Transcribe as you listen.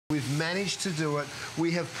We've managed to do it.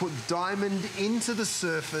 We have put diamond into the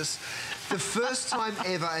surface. The first time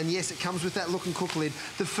ever, and yes, it comes with that Look and Cook lid,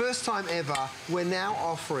 the first time ever, we're now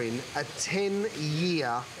offering a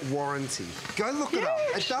 10-year warranty. Go look it up.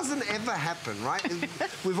 It doesn't ever happen, right?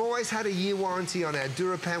 We've always had a year warranty on our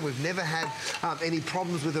DuraPan. We've never had any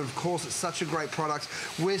problems with it. Of course, it's such a great product.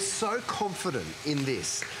 We're so confident in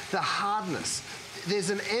this. The hardness.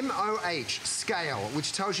 There's an MOH scale,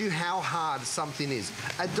 which tells you how hard something is.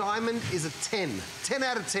 A diamond is a 10. 10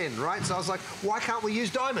 out of 10, right? So I was like, why can't we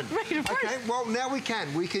use diamond? Right, of course. Okay, well, now we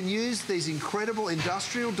can. We can use these incredible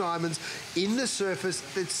industrial diamonds in the surface.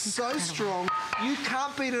 It's so strong, you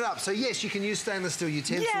can't beat it up. So yes, you can use stainless steel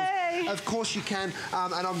utensils. Yay! Of course you can.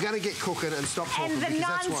 And I'm going to get cooking and stop talking. And the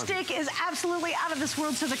non-stick is absolutely out of this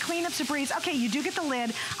world, so the cleanup's a breeze. Okay, you do get the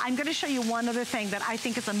lid. I'm going to show you one other thing that I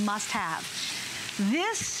think is a must-have.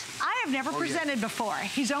 This, I have never presented before.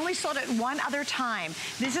 He's only sold it one other time.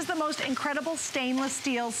 This is the most incredible stainless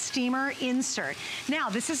steel steamer insert. Now,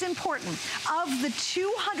 this is important. Of the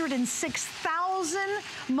 206,000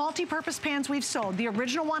 multi-purpose pans we've sold, the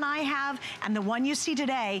original one I have and the one you see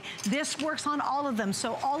today, this works on all of them.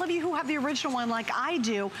 So all of you who have the original one like I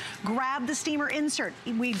do, grab the steamer insert.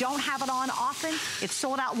 We don't have it on often. It's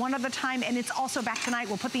sold out one other time, and it's also back tonight.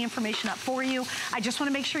 We'll put the information up for you. I just want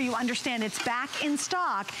to make sure you understand it's back in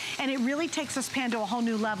stock, and it really takes this pan to a whole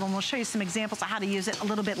new level, and we'll show you some examples of how to use it a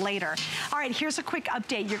little bit later. All right, here's a quick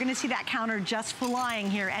update. You're gonna see that counter just flying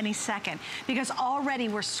here any second, because already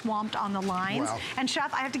we're swamped on the lines. Wow. And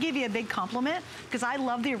Chef, I have to give you a big compliment, because I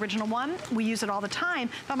love the original one. We use it all the time,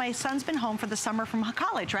 but my son's been home for the summer from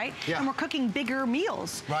college, right? Yeah. And we're cooking bigger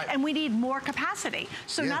meals, right, and we need more capacity.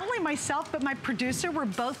 So not only myself, but my producer, we're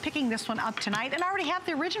both picking this one up tonight, and I already have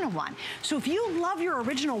the original one. So if you love your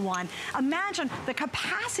original one, imagine the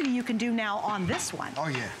capacity you can do now on this one. Oh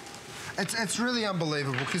yeah. It's really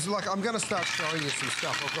unbelievable, because like I'm going to start showing you some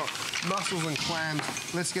stuff. I've got mussels and clams.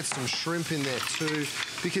 Let's get some shrimp in there too,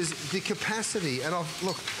 because the capacity, and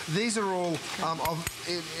look, these are all, I've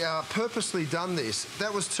purposely done this.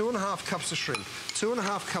 That was 2.5 cups of shrimp,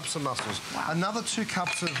 2.5 cups of mussels, another 2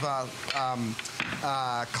 cups of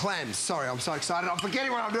clams. Sorry, I'm so excited. I'm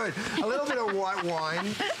forgetting what I'm doing. A little bit of white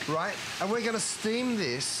wine, right? And we're going to steam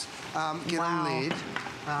this. Get a lid.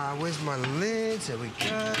 Where's my lid? There we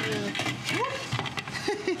go.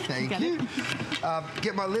 Thank you.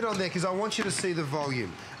 Get my lid on there, because I want you to see the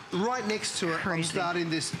volume. Right next to it, I'm starting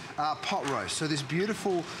this pot roast. So this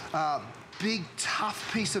beautiful, big, tough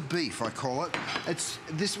piece of beef, I call it. It's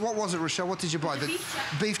this. What was it, Rochelle? What did you buy? The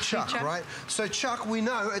beef chuck, right? So chuck, we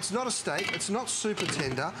know it's not a steak. It's not super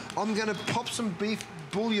tender. I'm going to pop some beef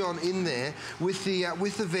bouillon in there with the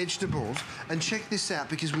vegetables, and check this out,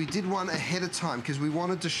 because we did one ahead of time, because we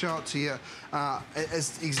wanted to show it to you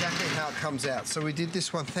as exactly how it comes out. So we did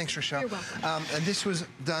this one. Thanks, Rochelle. You're welcome. And this was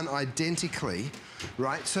done identically,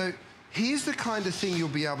 right? So here's the kind of thing you'll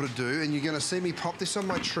be able to do, and you're going to see me pop this on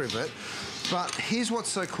my trivet. But here's what's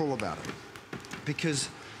so cool about it, because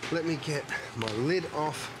let me get my lid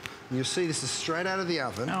off. And you'll see this is straight out of the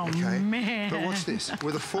oven. Oh, okay? Man. But watch this,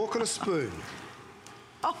 with a fork and a spoon.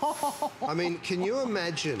 Oh. I mean, can you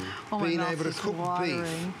imagine being able to cook beef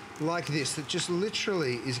like this, that just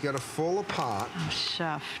literally is going to fall apart? Oh,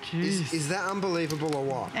 Chef, jeez. Is that unbelievable or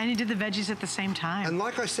what? And you did the veggies at the same time. And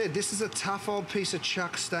like I said, this is a tough old piece of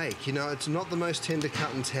chuck steak. You know, it's not the most tender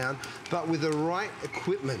cut in town, but with the right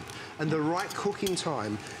equipment and the right cooking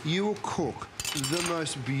time, you will cook the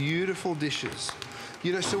most beautiful dishes.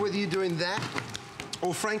 You know, so whether you're doing that,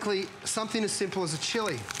 or frankly, something as simple as a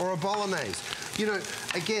chili or a bolognese. You know,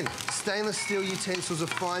 again, stainless steel utensils are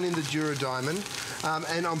fine in the DuraDiamond,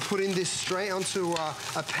 and I'm putting this straight onto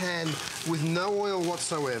a pan with no oil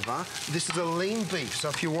whatsoever. This is a lean beef, so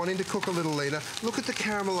if you're wanting to cook a little leaner, look at the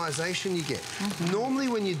caramelization you get. Normally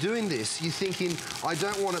when you're doing this, you're thinking, I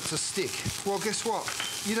don't want it to stick. Well, guess what?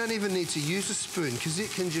 You don't even need to use a spoon, because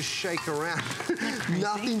it can just shake around.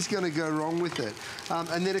 Nothing's going to go wrong with it.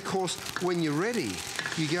 And then, of course, when you're ready,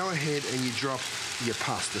 you go ahead and you drop your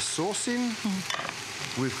pasta sauce in.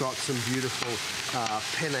 We've got some beautiful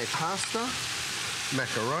penne pasta.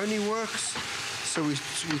 Macaroni works. So we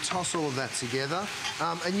toss all of that together,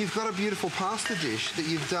 and you've got a beautiful pasta dish that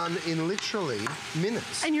you've done in literally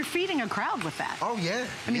minutes. And you're feeding a crowd with that. Oh yeah,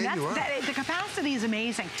 I mean, the capacity is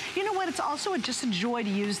amazing. You know what? It's also just a joy to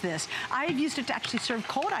use this. I've used it to actually serve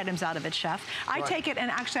cold items out of it, Chef. I take it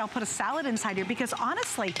and actually I'll put a salad inside here, because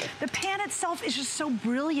honestly, the pan itself is just so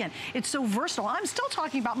brilliant. It's so versatile. I'm still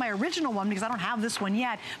talking about my original one, because I don't have this one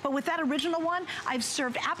yet. But with that original one, I've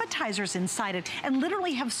served appetizers inside it, and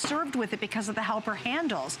literally have served with it because of how caliper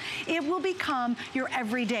handles, it will become your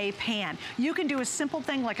everyday pan. You can do a simple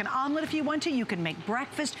thing like an omelet if you want to. You can make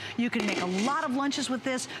breakfast. You can make a lot of lunches with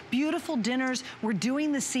this. Beautiful dinners. We're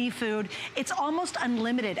doing the seafood. It's almost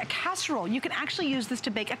unlimited. A casserole. You can actually use this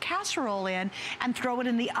to bake a casserole in and throw it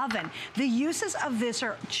in the oven. The uses of this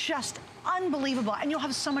are just unbelievable, and you'll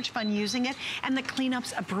have so much fun using it, and the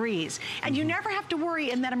cleanup's a breeze. And you never have to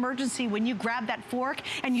worry in that emergency when you grab that fork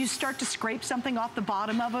and you start to scrape something off the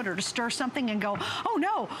bottom of it or to stir something and go, oh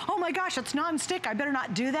no, oh my gosh, it's non-stick, I better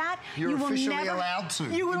not do that. You're officially allowed to.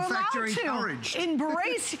 You will in fact, allowed you're to.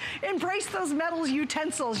 encouraged. Embrace those metal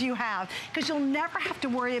utensils you have, because you'll never have to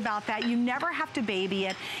worry about that. You never have to baby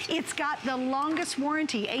it. It's got the longest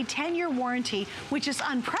warranty, a 10-year warranty, which is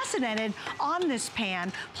unprecedented on this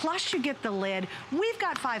pan. Plus you get the lid. We've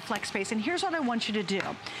got 5 flex space, and here's what I want you to do.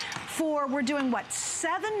 We're doing what,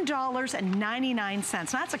 $7.99. Now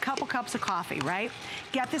that's a couple cups of coffee, right?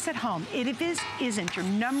 Get this at home. If it isn't your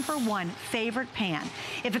 #1 favorite pan,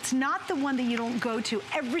 if it's not the one that you don't go to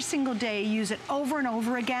every single day, use it over and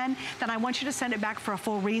over again, then I want you to send it back for a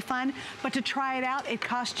full refund. But to try it out, it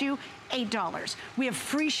costs you $8. We have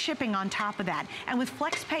free shipping on top of that. And with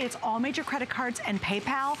FlexPay, it's all major credit cards and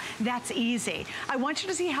PayPal. That's easy. I want you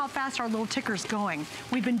to see how fast our little ticker's going.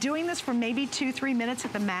 We've been doing this for maybe 2-3 minutes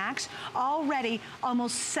at the max. Already,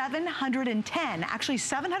 almost 710, actually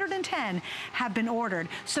 710 have been ordered.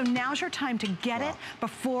 So now's your time to get it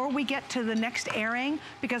before we get to the next airing,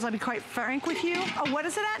 because I'll be quite frank with you. Oh, what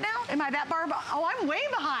is it at now? Am I that far? Oh, I'm way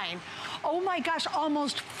behind. Oh my gosh,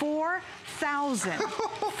 almost 4,000.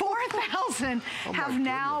 4,000 have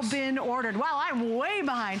now been ordered. Wow, I'm way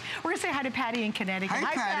behind. We're gonna say hi to Patty in Connecticut. Hey,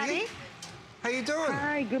 hi, Patty. How you doing?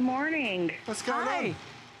 Hi, good morning. What's going on?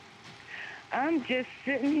 I'm just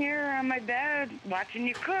sitting here on my bed watching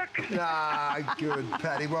you cook. Ah, good,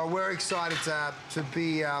 Patty. Well, we're excited to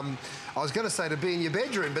be, I was going to say to be in your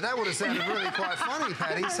bedroom, but that would have sounded really quite funny,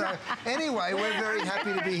 Patty. So anyway, we're very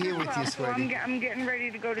happy to be here with you, sweetie. I'm getting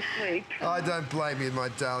ready to go to sleep. I don't blame you, my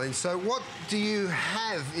darling. So what do you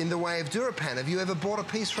have in the way of DuraPan? Have you ever bought a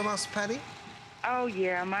piece from us, Patty? Oh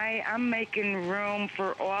yeah, I'm making room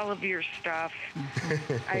for all of your stuff.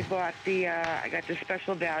 I got the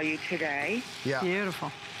special value today. Yeah.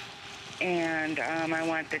 Beautiful. And I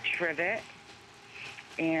want the trivet.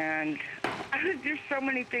 And there's so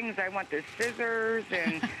many things. I want the scissors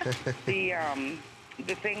and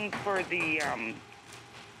the thing for the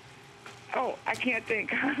oh, I can't think.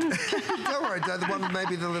 Don't worry, the one with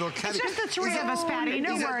maybe the little caddy. It's just the 3 of us, Patty.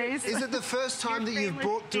 No worries. Is it the first time that you've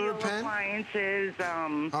bought DuraPan? Appliances.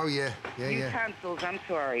 Oh yeah, utensils. I'm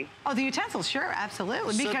sorry. Oh, the utensils, sure,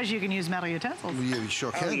 absolutely, because you can use metal utensils. You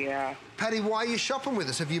sure can. Oh yeah. Patty, why are you shopping with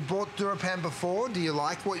us? Have you bought DuraPan before? Do you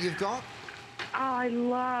like what you've got? Oh, I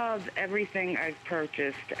love everything I've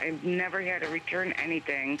purchased. I've never had to return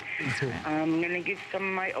anything. I'm going to give some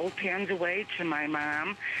of my old pans away to my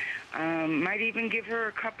mom. Might even give her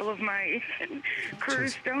a couple of my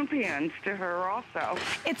Curtis Stone pans to her also.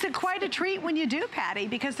 It's quite a treat when you do, Patty,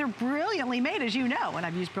 because they're brilliantly made, as you know, and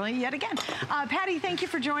I've used brilliant yet again. Patty, thank you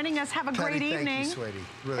for joining us. Have a great evening. Thank you, sweetie.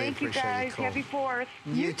 Really thank you, guys. Happy 4th.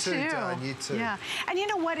 You too, darling. You too. Yeah. And you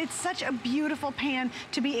know what? It's such a beautiful pan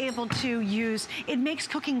to be able to use. It makes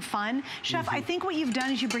cooking fun. Chef, I think what you've done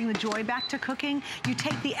is you bring the joy back to cooking. You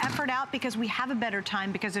take the effort out because we have a better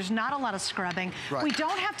time, because there's not a lot of scrubbing. Right. We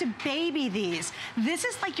don't have to baby these. This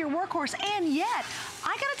is like your workhorse, and yet,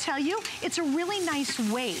 I gotta tell you, it's a really nice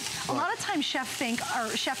weight. A lot of times chef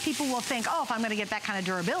people will think, oh, if I'm gonna get that kind of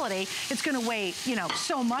durability, it's gonna weigh, you know,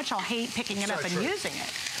 so much I'll hate picking it up and using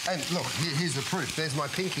it. And look, here's the proof. There's my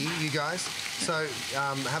pinky, you guys. So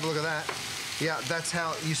have a look at that. Yeah, that's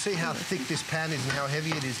how, you see how thick this pan is and how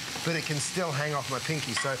heavy it is, but it can still hang off my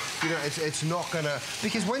pinky. So, you know, it's not gonna,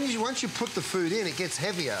 because once you put the food in, it gets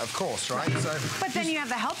heavier, of course, right? So, but then you have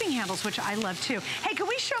the helping handles, which I love too. Hey, can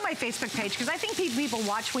we show my Facebook page? Because I think people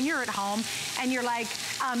watch when you're at home and you're like,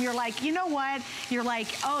 you know what? You're like,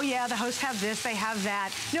 oh yeah, the hosts have this, they have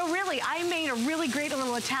that. No, really, I made a really great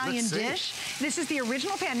little Italian dish. This is the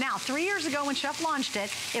original pan. Now, 3 years ago when Chef launched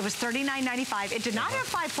it, it was $39.95. It did not have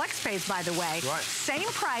 5 flex pays, by the way. Right. Same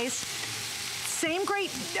price, same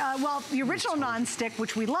great, well, the original non-stick,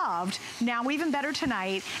 which we loved, now even better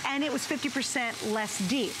tonight, and it was 50% less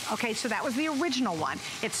deep. Okay, so that was the original one.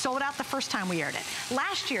 It sold out the first time we aired it.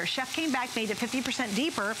 Last year, Chef came back, made it 50%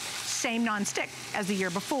 deeper, same non-stick as the year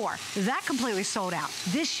before. That completely sold out.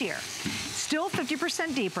 This year, still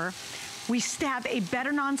 50% deeper, We have a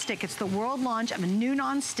better nonstick. It's the world launch of a new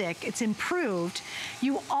nonstick. It's improved.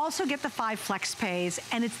 You also get the 5 flex pays,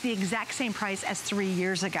 and it's the exact same price as 3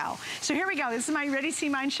 years ago. So here we go. This is my Ready See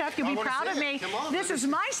Mine chef. You'll be proud of me. Come on, this is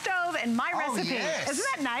my stove and my recipe. Yes. Isn't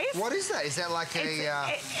that nice? What is that? Is that like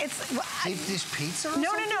it's deep dish pizza or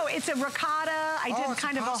no, something? no, it's a ricotta. I did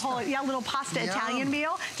kind of a whole, little pasta Italian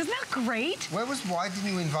meal. Isn't that great? Why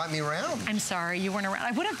didn't you invite me around? I'm sorry, you weren't around.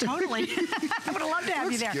 I would have totally. I would have loved to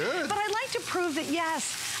have you there. Good. But I'd like to prove that,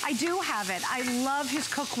 yes, I do have it. I love his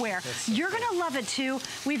cookware. You're going to love it, too.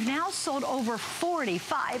 We've now sold over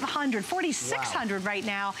 4,500, 4,600 right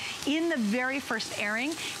now in the very first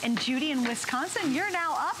airing. And Judy in Wisconsin, you're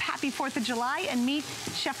now up. Happy 4th of July. And meet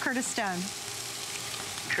Chef Curtis Stone.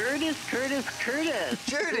 Curtis.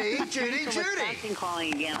 Judy. Wisconsin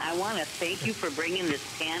calling again. I want to thank you for bringing this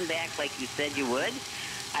pan back like you said you would.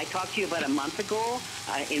 I talked to you about a month ago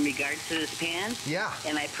in regards to this pan. Yeah.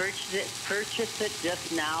 And I purchased it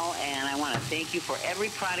just now, and I want to thank you for every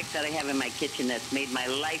product that I have in my kitchen that's made my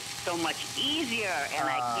life so much easier. And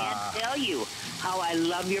I can't tell you how I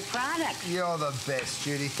love your products. You're the best,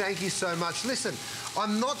 Judy. Thank you so much. Listen,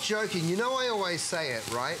 I'm not joking. You know I always say it,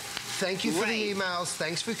 right? Thank you for the emails.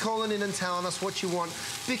 Thanks for calling in and telling us what you want,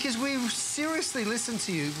 because we seriously listen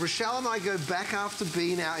to you. Rochelle and I go back after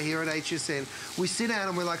being out here at HSN. We sit down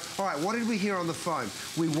and we're like, all right, what did we hear on the phone?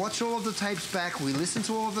 We watch all of the tapes back. We listen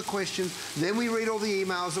to all of the questions. Then we read all the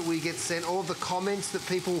emails that we get sent, all of the comments that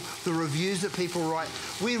people, the reviews that people write.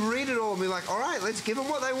 We read it all and we're like, all right, let's give them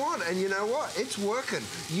what they want. And you know what? It's working.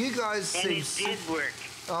 You guys seem... And it did work.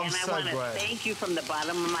 And I want to thank you from the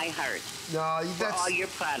bottom of my heart for all your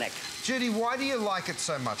products. Judy, why do you like it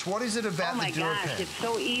so much? What is it about the DuraPan? Oh my gosh, it's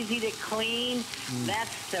so easy to clean.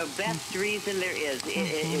 That's the best reason there is.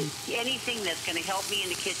 Anything that's going to help me in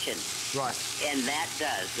the kitchen. Right. And that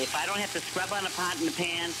does. If I don't have to scrub on a pot and a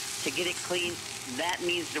pan to get it clean, that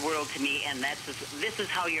means the world to me, and this is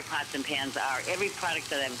how your pots and pans are. Every product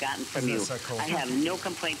that I've gotten from you, so cool. I have no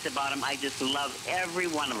complaints about them. I just love every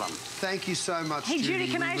one of them. Thank you so much, Hey, Judy,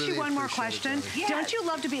 can I ask you one more appreciate question? Yes. Don't you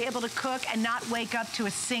love to be able to cook and not wake up to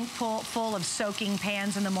a sink full of soaking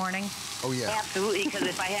pans in the morning? Oh, yeah. Absolutely, because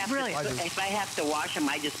if I have to wash them,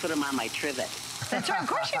 I just put them on my trivet. That's right. Of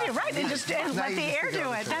course you do. Right. And just let the air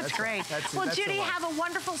do it. That's great. Well, Judy, have a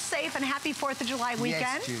wonderful, safe, and happy 4th of July weekend.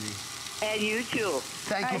 Yes, Judy. And you too.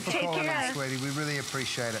 Thank you for calling care. in, sweetie. We really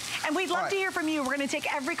appreciate it. And we'd love to hear from you. We're going to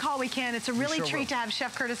take every call we can. It's a really treat to have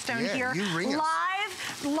Chef Curtis Stone here. You ring us.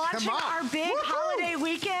 Live, launching our big holiday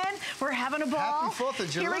weekend. We're having a ball. Happy 4th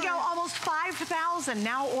of July. Here we go. Almost 5,000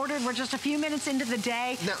 now ordered. We're just a few minutes into the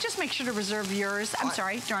day. Now, just make sure to reserve yours. I'm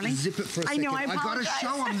sorry, darling. Zip it for a second. I know, I apologize. got to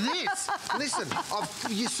show them this. Listen,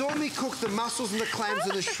 you saw me cook the mussels and the clams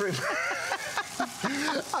and the shrimp.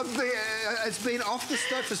 It's been off the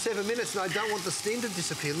stove for 7 minutes and I don't want the steam to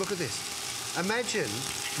disappear. Look at this. Imagine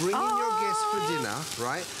bringing your guests for dinner,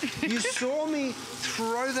 right? You saw me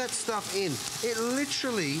throw that stuff in. It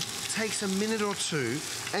literally takes a minute or two.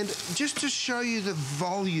 And just to show you the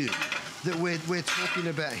volume that we're talking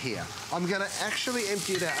about here, I'm going to actually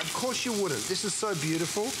empty it out. Of course you wouldn't. This is so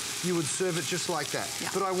beautiful. You would serve it just like that. Yeah.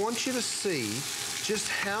 But I want you to see just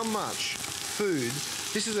how much food.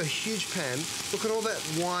 This is a huge pan. Look at all that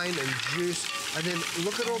wine and juice. And then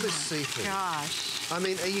look at all this seafood. Gosh. I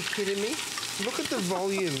mean, are you kidding me? Look at the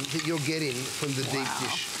volume that you're getting from the deep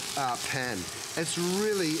dish pan. It's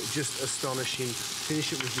really just astonishing.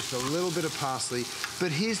 Finish it with just a little bit of parsley.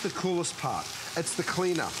 But here's the coolest part. It's the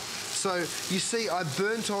cleanup. So you see, I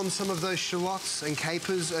burnt on some of those shallots and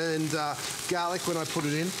capers and garlic when I put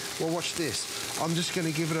it in. Well, watch this. I'm just going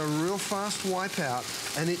to give it a real fast wipe out,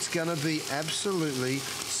 and it's going to be absolutely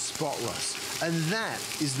spotless. And that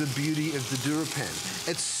is the beauty of the DuraPan.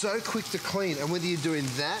 It's so quick to clean, and whether you're doing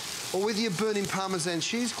that or whether you're burning Parmesan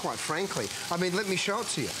cheese, quite frankly. I mean, let me show it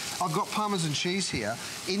to you. I've got Parmesan cheese here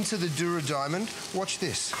into the Dura Diamond. Watch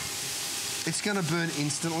this. It's going to burn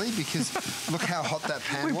instantly because look how hot that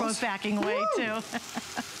pan was. We're both backing away, too.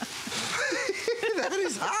 That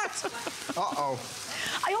is hot. Uh-oh.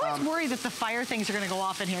 I always worry that the fire things are going to go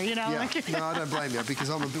off in here, you know? Yeah. No, I don't blame you because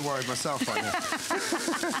I'm a bit worried myself right now.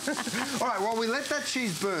 All right, while we let that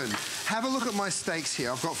cheese burn, have a look at my steaks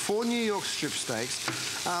here. I've got 4 New York strip steaks,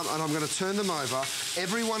 and I'm going to turn them over.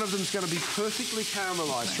 Every one of them is going to be perfectly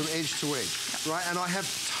caramelized from edge to edge, right? And I have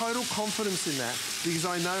total confidence in that because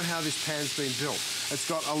I know how this pan's been built. It's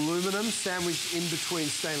got aluminum sandwiched in between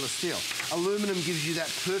stainless steel. Aluminum gives you that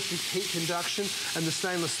perfect heat conduction, and the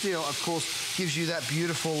stainless steel, of course, gives you that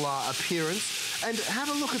beautiful appearance. And have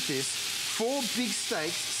a look at this. 4 big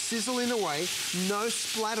steaks sizzling away, no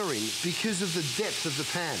splattering because of the depth of the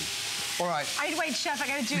pan. All right. Wait, Chef, I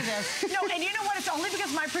gotta do this. No, and you know what? It's only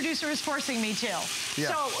because my producer is forcing me to.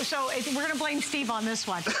 Yeah. So we're gonna blame Steve on this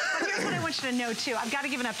one. But here's what I want you to know too. I've got to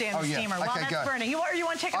give an update on the steamer. Okay, while that's burning. You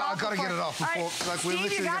want to take it off? I've got to get it off before. Right. Like, we're Steve,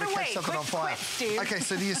 literally going to catch something on fire. Quick, Steve. Okay,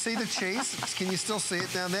 so do you see the cheese? Can you still see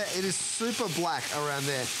it down there? It is super black around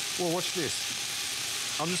there. Well, watch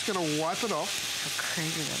this. I'm just going to wipe it off. How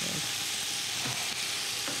crazy that is.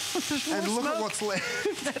 And look at what's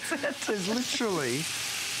left. That's it. There's literally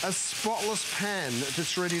a spotless pan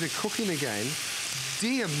that's ready to cook in again.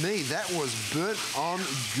 Dear me, that was burnt on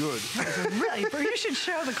good. Really? You should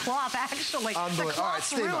show the cloth, actually. The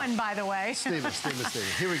cloth's ruined, by the way. Steamer.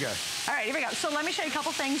 Here we go. All right, here we go. So let me show you a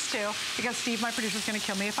couple things, too, because Steve, my producer's going to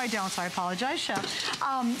kill me if I don't, so I apologize, Chef.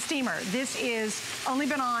 Steamer, this is only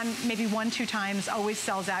been on maybe 1-2 times, always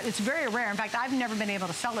sells out. It's very rare. In fact, I've never been able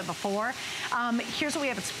to sell it before. Here's what we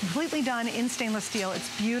have. It's completely done in stainless steel.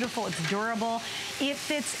 It's beautiful. It's durable. It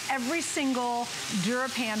fits every single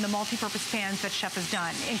DuraPan, the multi-purpose pans that Chef has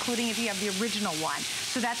done, including if you have the original one.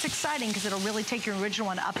 So that's exciting because it'll really take your original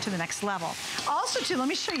one up to the next level. Also, too, let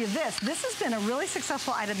me show you this. This has been a really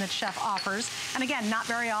successful item that Chef offers. And again, not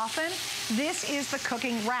very often. This is the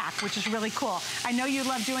cooking rack, which is really cool. I know you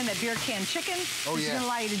love doing that beer can chicken. Oh, this is going to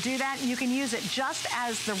allow you to do that. You can use it just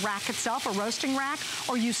as the rack itself, a roasting rack,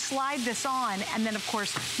 or you slide this on, and then, of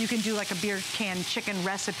course, you can do like a beer can chicken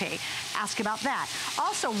recipe. Ask about that.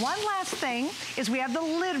 Also, one last thing is we have the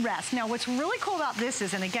lid rest. Now, what's really cool about this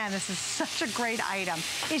is, and again, this is such a great item,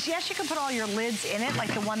 is yes, you can put all your lids in it,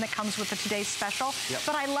 like the one that comes with the Today's Special,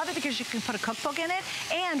 but I love it because you can put a cookbook in it,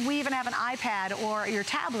 and we even have an iPad or your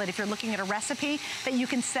tablet, if you're looking at a recipe, that you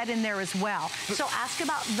can set in there as well. So ask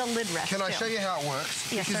about the lid rest, Can I show you how it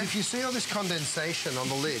works? Yes, because sir. if you see all this condensation on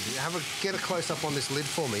the lid, get a close-up on this lid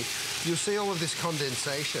for me, you'll see all of this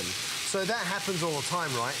condensation. So that happens all the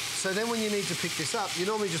time, right? So then when you need to pick this up, you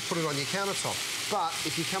normally just put it on your countertop. But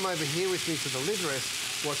if you come over here with me to the lid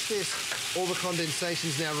rest, watch this, all the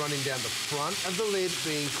condensation's now running down the front of the lid,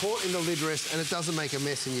 being caught in the lid rest, and it doesn't make a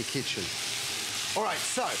mess in your kitchen. All right,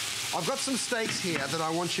 so I've got some steaks here that I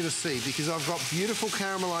want you to see because I've got beautiful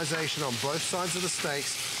caramelization on both sides of the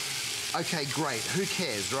steaks. Okay, great, who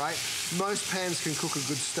cares, right? Most pans can cook a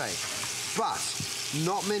good steak, but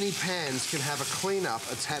not many pans can have a cleanup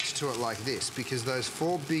attached to it like this because those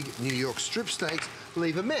 4 big New York strip steaks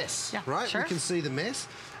leave a mess, right? Sure. We can see the mess.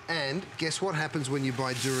 And guess what happens when you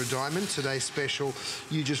buy DuraDiamond, today's special?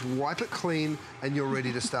 You just wipe it clean and you're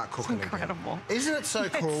ready to start cooking again. Incredible. Isn't it so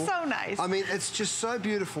cool? It's so nice. I mean, it's just so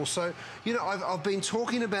beautiful. So, you know, I've been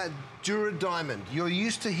talking about DuraDiamond. You're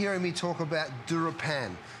used to hearing me talk about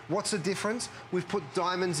DuraPan. What's the difference? We've put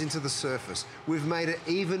diamonds into the surface. We've made it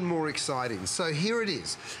even more exciting. So here it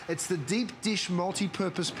is. It's the deep dish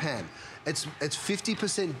multi-purpose pan. It's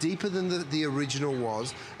 50% deeper than the original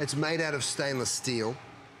was. It's made out of stainless steel.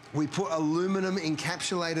 We put aluminum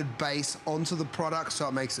encapsulated base onto the product so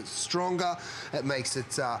it makes it stronger, it makes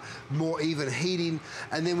it more even heating,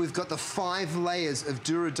 and then we've got the 5 layers of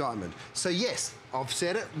DuraDiamond. So yes, I've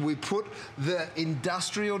said it, we put the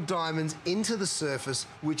industrial diamonds into the surface,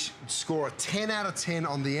 which score a 10 out of 10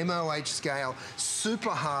 on the MOH scale, super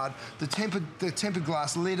hard. The tempered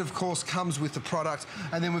glass lid, of course, comes with the product,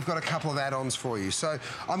 and then we've got a couple of add-ons for you. So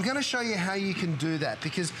I'm gonna show you how you can do that,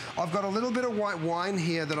 because I've got a little bit of white wine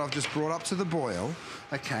here that I've just brought up to the boil.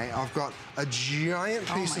 Okay, I've got a giant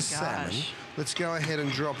piece of salmon. Let's go ahead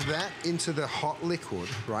and drop that into the hot liquid,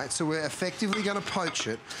 right? So we're effectively gonna poach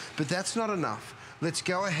it, but that's not enough. Let's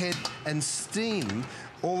go ahead and steam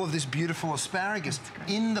all of this beautiful asparagus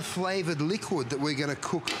in the flavored liquid that we're gonna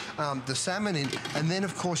cook the salmon in. And then,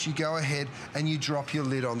 of course, you go ahead and you drop your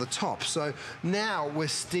lid on the top. So now we're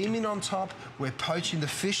steaming on top, we're poaching the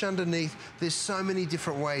fish underneath. There's so many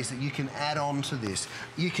different ways that you can add on to this.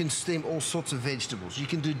 You can steam all sorts of vegetables. You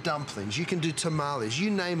can do dumplings, you can do tamales,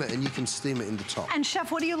 you name it, and you can steam it in the top. And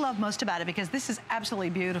Chef, what do you love most about it? Because this is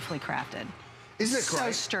absolutely beautifully crafted. Isn't it great?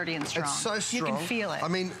 So sturdy and strong. It's so strong. You can feel it. I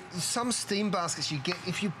mean, some steam baskets you get,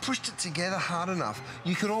 if you pushed it together hard enough,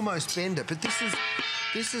 you could almost bend it. But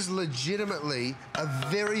this is legitimately a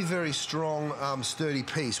very, very strong, sturdy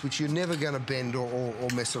piece, which you're never going to bend or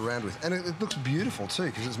mess around with. And it looks beautiful, too,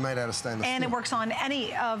 because it's made out of stainless steel. And it works on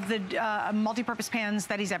any of the multi-purpose pans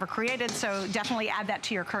that he's ever created, so definitely add that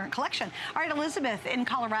to your current collection. All right, Elizabeth in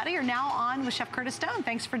Colorado, you're now on with Chef Curtis Stone.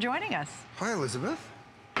 Thanks for joining us. Hi, Elizabeth.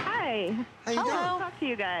 Hi. How you doing? Talk to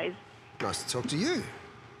you guys. Nice to talk to you.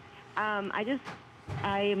 I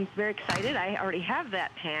am very excited. I already have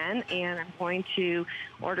that pan, and I'm going to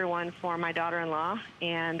order one for my daughter-in-law.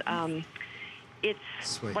 And it's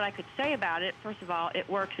Sweet. What I could say about it. First of all, it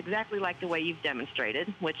works exactly like the way you've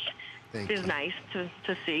demonstrated, which is nice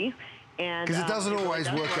to see. And because it doesn't really always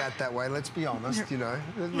does work out that way, let's be honest, you know.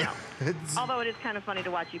 No. Although it is kind of funny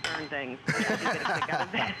to watch you burn things. I do get a kick out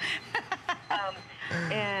of that.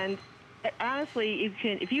 And honestly,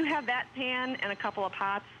 if you have that pan and a couple of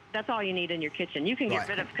pots, that's all you need in your kitchen. You can get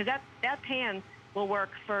rid of, because that pan will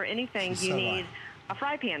work for anything you need a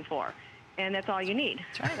fry pan for. And that's all you need.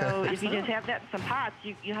 Right. So if you just have that some pots,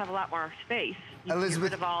 you have a lot more space. You can get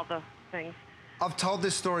rid of all the things. I've told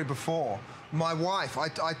this story before. My wife,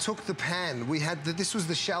 I took the pan. This was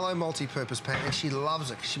the shallow multi-purpose pan, and she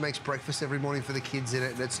loves it. She makes breakfast every morning for the kids in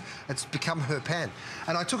it, and it's become her pan.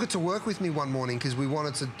 And I took it to work with me one morning because we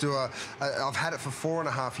wanted to do I've had it for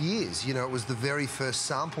 4.5 years. You know, it was the very first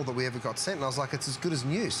sample that we ever got sent, and I was like, it's as good as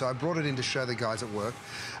new. So I brought it in to show the guys at work.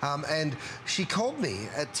 And she called me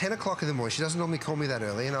at 10 o'clock in the morning. She doesn't normally call me that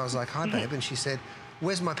early, and I was like, hi, babe. And she said,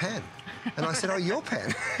 where's my pan? And I said, oh, your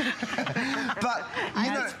pan. But,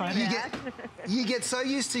 you get so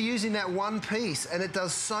used to using that one piece, and it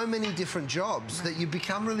does so many different jobs that you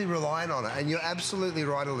become really reliant on it. And you're absolutely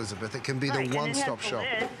right, Elizabeth. It can be the one-stop shop.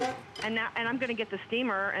 And I'm going to get the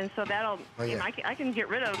steamer, and so that'll, you know, I can get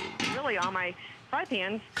rid of really all my fry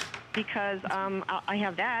pans because I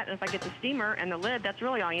have that, and if I get the steamer and the lid, that's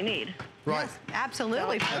really all you need. Right. Yes,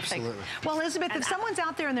 absolutely. So, perfect. Absolutely. Well, Elizabeth, if someone's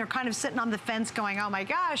out there and they're kind of sitting on the fence going, oh my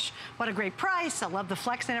gosh, what a great price, I love the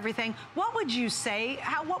flex and everything, what would you say,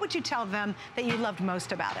 what would you tell them that you loved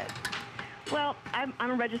most about it? Well, I'm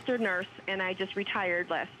a registered nurse, and I just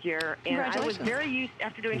retired last year, and I was very used,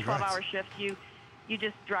 after doing 12-hour shifts, you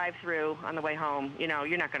just drive through on the way home. You know,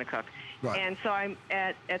 you're not going to cook. Right. And so I'm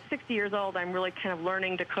at 60 years old, I'm really kind of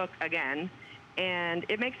learning to cook again. And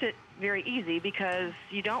it makes it very easy because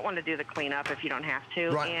you don't want to do the cleanup if you don't have to.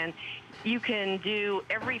 Right. And you can do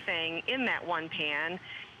everything in that one pan,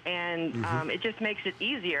 and it just makes it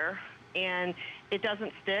easier, and it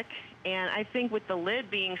doesn't stick. And I think with the lid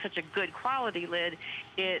being such a good quality lid,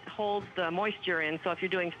 it holds the moisture in. So if you're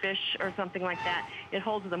doing fish or something like that, it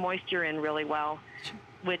holds the moisture in really well,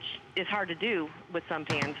 which is hard to do with some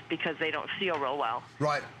pans because they don't seal real well.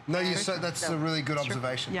 Right. No, that's a really good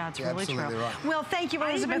observation. Yeah, it's really true. Right. Well, thank you,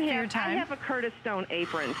 Elizabeth, for your time. I have a Curtis Stone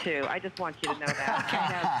apron, too. I just want you to know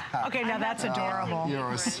that. Okay, now that's adorable.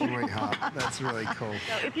 You're a sweetheart. That's really cool.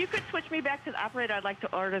 So if you could switch me back to the operator, I'd like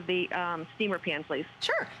to order the steamer pan, please.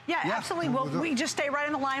 Sure. Yeah, absolutely. We just stay right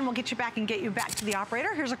on the line. We'll get you back and get you back to the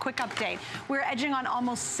operator. Here's a quick update. We're edging on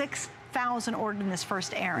almost 6,000 ordered in this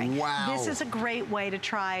first airing. Wow. This is a great way to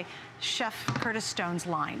try Chef Curtis Stone's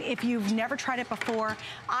line. If you've never tried it before,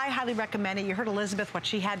 I highly recommend it. You heard Elizabeth, what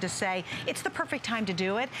she had to say. It's the perfect time to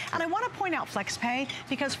do it. And I want to point out FlexPay,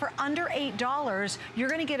 because for under $8, you're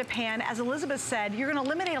going to get a pan. As Elizabeth said, you're going to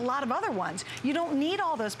eliminate a lot of other ones. You don't need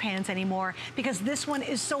all those pans anymore because this one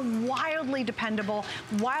is so wildly dependable,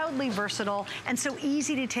 wildly versatile, and so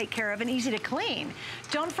easy to take care of and easy to clean.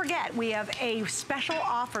 Don't forget, we have a special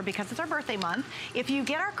offer because it's our birthday month. If you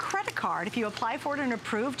get our credit card, if you apply for it and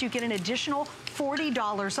approved, you get an additional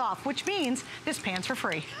 $40 off, which means this pan's for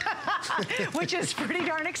free, which is pretty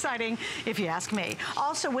darn exciting if you ask me.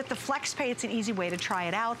 Also, with the FlexPay, it's an easy way to try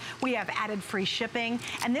it out. We have added free shipping,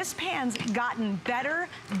 and this pan's gotten better,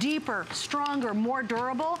 deeper, stronger, more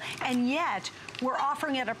durable, and yet we're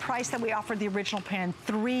offering it at a price that we offered the original pan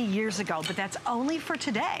 3 years ago, but that's only for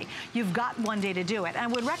today. You've got one day to do it. And I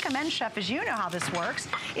would recommend, Chef, as you know how this works,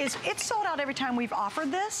 is it's sold out every time we've offered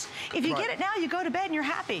this. If you get it now, you go to bed and you're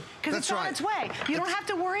happy because it's on its way. You don't have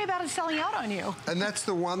to worry about it selling out on you. And that's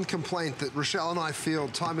the one complaint that Rochelle and I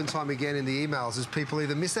field time and time again in the emails is people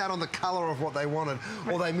either miss out on the colour of what they wanted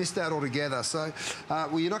or they missed out altogether. So,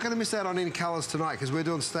 well, you're not going to miss out on any colours tonight because we're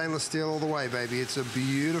doing stainless steel all the way, baby. It's a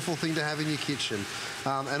beautiful thing to have in your kitchen.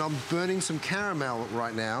 And I'm burning some caramel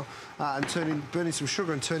right now and burning some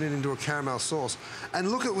sugar and turning it into a caramel sauce. And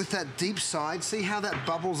look at with that deep side, see how that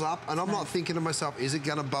bubbles up? And I'm not thinking to myself, is it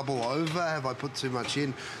going to bubble over? Have I put too much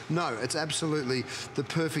in? No, it's absolutely the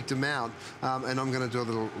perfect amount. And I'm going to do a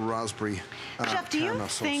little raspberry Chef, do you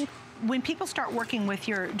sauce. think when people start working with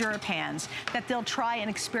your DuraPans that they'll try and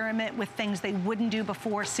experiment with things they wouldn't do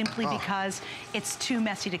before simply because it's too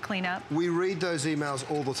messy to clean up? We read those emails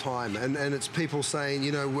all the time, and it's people saying,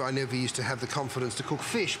 you know, I never used to have the confidence to cook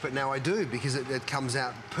fish, but now I do because it comes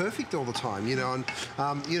out perfect all the time, you know.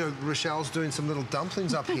 And, you know, Rochelle's doing some little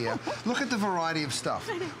dumplings up here. Look at the variety of stuff.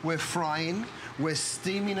 We're frying, we're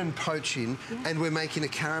steaming and poaching, and we're making a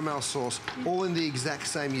caramel sauce, all in the exact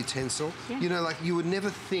same utensil. You know, like you would never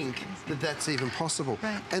think that that's even possible.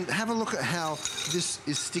 Right. And have a look at how this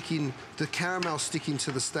is sticking, the caramel sticking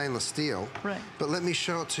to the stainless steel. Right. But let me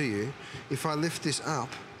show it to you. If I lift this up,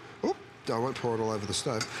 I won't pour it all over the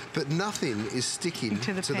stove, but nothing is sticking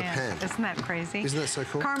to the pan. Isn't that crazy? Isn't that so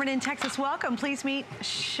cool? Carmen in Texas, welcome. Please meet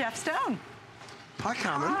Chef Stone. Hi,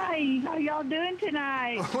 Carmen. Hi, how y'all doing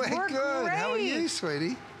tonight? We're good. Great. How are you,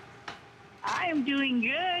 sweetie? I am doing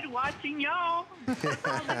good watching y'all cook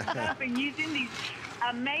all this stuff and using these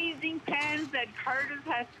amazing pans that Curtis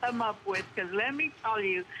has come up with. Because let me tell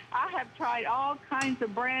you, I have tried all kinds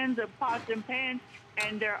of brands of pots and pans,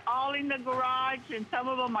 and they're all in the garage, and some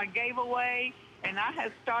of them I gave away. And I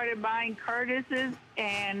have started buying Curtis's,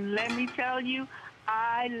 and let me tell you,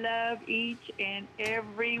 I love each and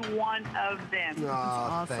every one of them. Oh,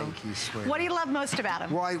 awesome. Thank you, sweetie. What do you love most about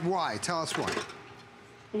them? Why? Tell us why.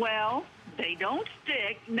 Well, they don't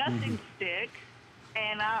stick. Nothing sticks.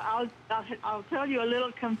 And I'll tell you a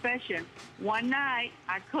little confession. One night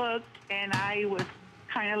I cooked and I was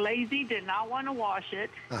kind of lazy, did not want to wash it,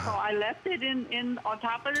 so I left it in on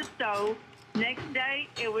top of the stove. Next day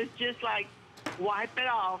it was just like, wipe it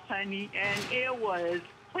off, honey, and it was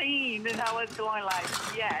clean. And I was going like,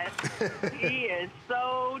 yes, he is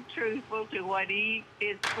so truthful to what he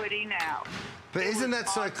is putting out. But isn't that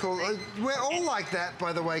so cool? We're all like that,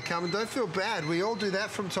 by the way, Carmen. Don't feel bad. We all do that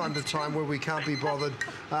from time to time where we can't be bothered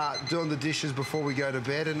doing the dishes before we go to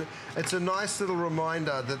bed. And it's a nice little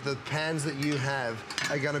reminder that the pans that you have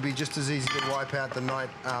are going to be just as easy to wipe out the night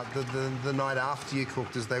the night after you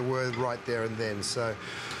cooked as they were right there and then. So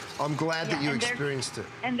I'm glad that you experienced it.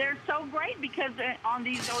 And they're so great because on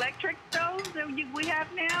these electric stoves that we have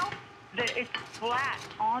now, it's flat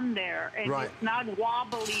on there, and it's not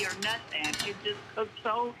wobbly or nothing. It just cooks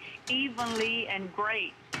so evenly and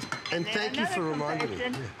great. And thank you for reminding me.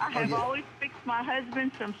 Yeah. I have always fixed my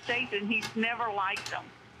husband some steaks, and he's never liked them.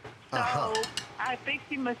 So I fixed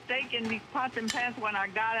him a steak in these pots and pans when I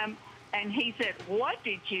got him, and he said, "What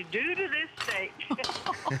did you do to this steak?"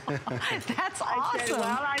 That's awesome.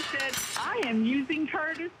 I said, I am using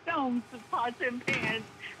Curtis Stone's pots and pans.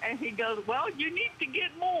 And he goes, "Well, you need to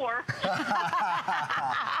get more." It's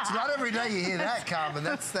not every day you hear that, Carmen.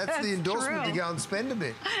 That's the endorsement true. to go and spend a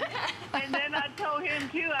bit. And then I told him,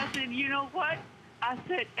 too, I said, you know what? I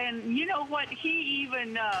said, and you know what? He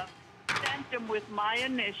even sent them with my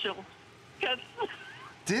initials.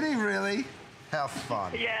 Did he really? How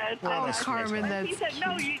fun. Yes. Oh, Carmen, that's he said,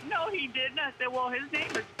 no, he didn't. I said, well, his name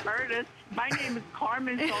is Curtis. My name is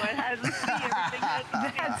Carmen, so it has a C. Everything has a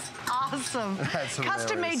C. That's awesome. That's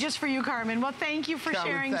custom made just for you, Carmen. Well, thank you for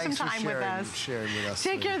sharing some time with us. Sharing with us.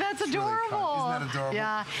 Take care. That's adorable. Really Isn't that adorable?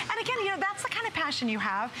 Yeah. And again, you know, that's the kind of passion you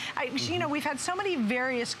have. You know, we've had so many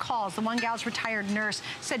various calls. The one gal's retired nurse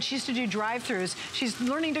said she used to do drive-thrus. She's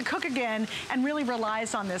learning to cook again and really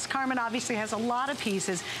relies on this. Carmen obviously has a lot of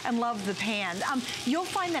pieces and loves the pan. You'll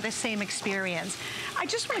find that same experience. I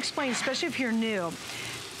just want to explain, especially if you're new.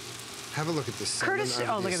 Have a look at this. Curtis, salmon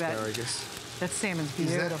over look the at asparagus. that. That salmon's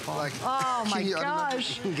beautiful. Like, oh my gosh. I don't know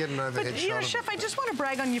if you can get an overhead but, you know, shot Chef, I just want to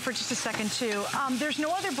brag on you for just a second, too. There's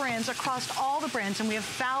no other brands across all the brands, and we have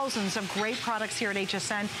thousands of great products here at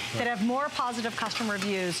HSN that have more positive customer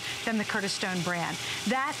reviews than the Curtis Stone brand.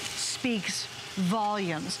 That speaks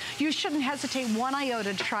volumes. You shouldn't hesitate one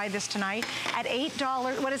iota to try this tonight at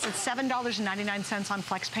 $8, what is it, $7.99 on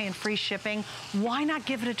FlexPay and free shipping. Why not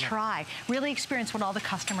give it a try? Really experience what all the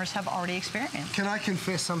customers have already experienced. Can I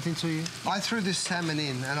confess something to you? I threw this salmon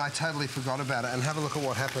in and I totally forgot about it, and have a look at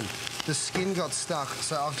what happened. The skin got stuck,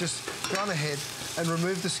 so I've just gone ahead and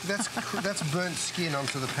removed the skin. That's burnt skin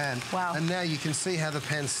onto the pan. Wow. And now you can see how the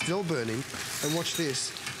pan's still burning. And watch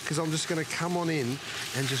this, because I'm just going to come on in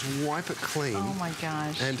and just wipe it clean. Oh my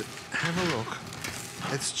gosh. And have a look.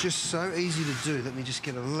 It's just so easy to do. Let me just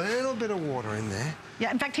get a little bit of water in there. Yeah,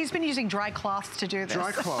 in fact, he's been using dry cloths to do this.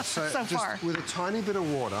 Dry cloth, so just far. with a tiny bit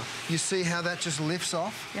of water, you see how that just lifts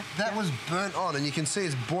off? Yeah. That was burnt on, and you can see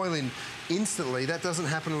it's boiling instantly. That doesn't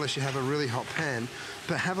happen unless you have a really hot pan.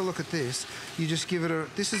 But have a look at this. You just give it a...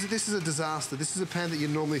 This is a disaster. This is a pan that you're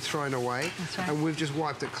normally throwing away. That's right. And we've just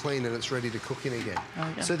wiped it clean and it's ready to cook in again.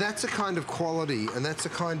 Oh, yeah. So that's a kind of quality, and that's a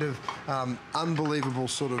kind of unbelievable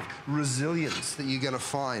sort of resilience that you're going to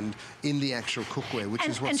find in the actual cookware, which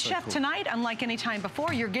is what's and so Chef, cool. unlike any time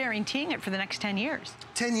before, you're guaranteeing it for the next 10 years.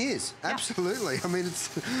 10 years, absolutely. I mean,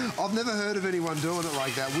 I've never heard of anyone doing it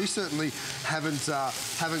like that. We certainly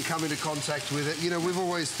haven't come into contact with it. You know, we've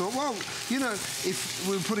always thought, well, you know, if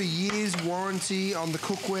we put a year's warranty on the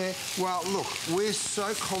cookware, well, look, we're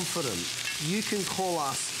so confident. You can call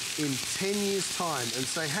us in 10 years' time and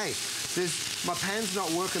say, hey, my pan's not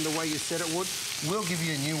working the way you said it would. We'll give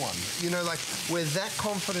you a new one. You know, like, we're that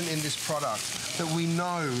confident in this product that we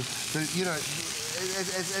know that, you know,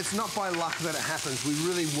 it's not by luck that it happens. We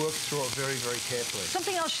really work through it very, very carefully.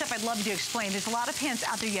 Something else, Chef, I'd love you to explain. There's a lot of pans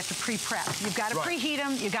out there you have to pre-prep. You've got to preheat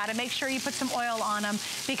them. You've got to make sure you put some oil on them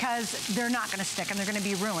because they're not going to stick and they're going to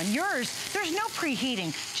be ruined. Yours, there's no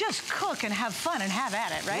preheating. Just cook and have fun and have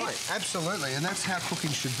at it, right? Right, absolutely, and that's how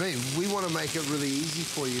cooking should be. We want to make it really easy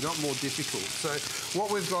for you, not more difficult. So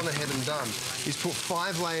what we've gone ahead and done is put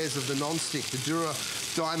 5 layers of the non-stick, the Dura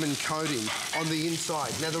Diamond coating on the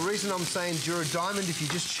inside. Now, the reason I'm saying Dura Diamond, if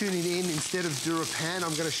you're just tuning in instead of Dura Pan,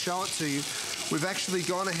 I'm going to show it to you. We've actually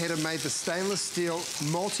gone ahead and made the stainless steel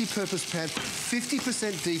multi-purpose pan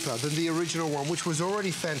 50% deeper than the original one, which was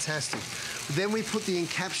already fantastic. Then we put the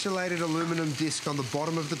encapsulated aluminum disc on the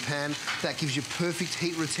bottom of the pan. That gives you perfect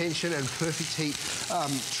heat retention and perfect heat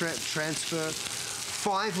transfer.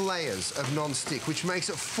 5 layers of non-stick, which makes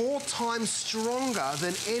it 4 times stronger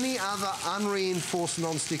than any other unreinforced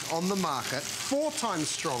non-stick on the market. 4 times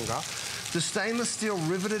stronger. The stainless steel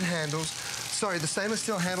riveted handles. Sorry, the stainless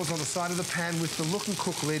steel handles on the side of the pan with the Look and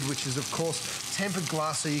Cook lid, which is, of course, tempered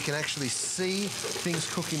glass so you can actually see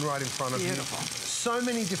things cooking right in front of you. So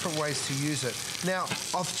many different ways to use it. Now,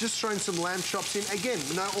 I've just thrown some lamb chops in. Again,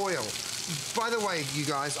 no oil. By the way, you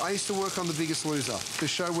guys, I used to work on The Biggest Loser, the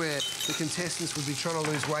show where the contestants would be trying to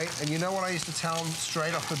lose weight. And you know what I used to tell them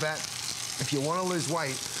straight off the bat? If you want to lose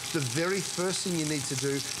weight, the very first thing you need to do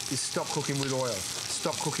is stop cooking with oil.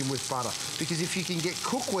 Stop cooking with butter. Because if you can get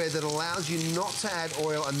cookware that allows you not to add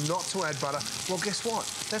oil and not to add butter, well, guess what?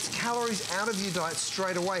 That's calories out of your diet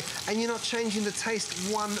straight away, and you're not changing the taste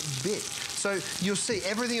one bit. So you'll see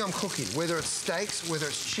everything I'm cooking, whether it's steaks, whether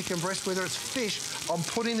it's chicken breast, whether it's fish, I'm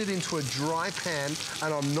putting it into a dry pan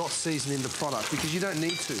and I'm not seasoning the product because you don't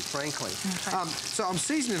need to, frankly. Okay. So I'm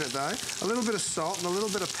seasoning it though, a little bit of salt and a little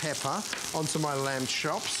bit of pepper onto my lamb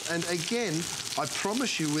chops. And again, I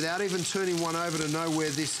promise you, without even turning one over to know where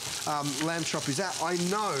this lamb chop is at, I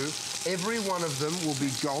know every one of them will be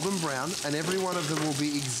golden brown and every one of them will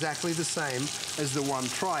be exactly the same as the one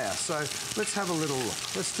prior. So let's have a little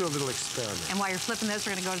look. Let's do a little experiment. And while you're flipping those,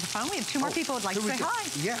 we're going to go to the phone. We have 2 more people who'd like to say hi.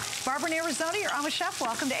 Yeah. Barbara in Arizona, you're on with Chef.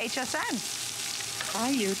 Welcome to HSN.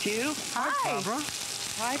 Hi, you two. Hi. Barbara.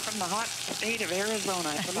 Hi from the hot state of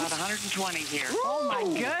Arizona. It's about 120 here. Woo! Oh, my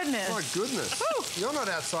goodness. My goodness. Woo! You're not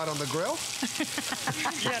outside on the grill.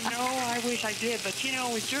 Yeah, no, I wish I did. But, you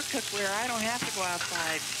know, with your cookware, I don't have to go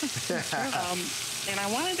outside. And I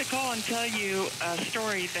wanted to call and tell you a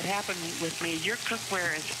story that happened with me. Your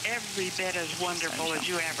cookware is every bit as wonderful as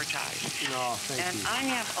you advertise. Oh, thank you. And I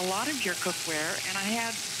have a lot of your cookware, and I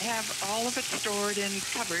have all of it stored in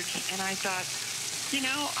cupboards. And I thought, you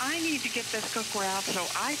know, I need to get this cookware out so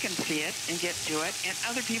I can see it and get to it, and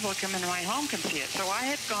other people who come into my home can see it. So I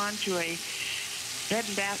had gone to a bed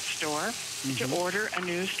and bath store to order a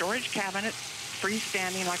new storage cabinet,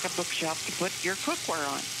 freestanding like a bookshelf, to put your cookware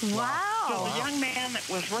on. Wow. So the young man that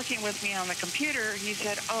was working with me on the computer, he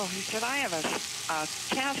said, I have a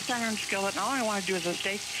cast iron skillet, and all I want to do is a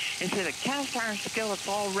steak. He said, a cast iron skillet's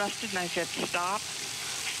all rusted, and I said, stop.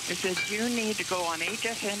 He said, you need to go on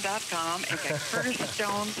hsn.com and get Curtis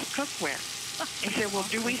Stone's cookware. He said, well,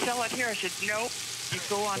 do we sell it here? I said, nope. You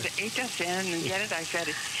go on to HSN and get it. I said,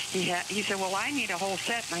 he said, well, I need a whole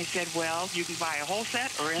set. And I said, well, you can buy a whole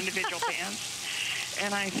set or individual pans.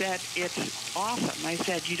 And I said, it's awesome. I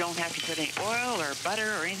said, you don't have to put any oil or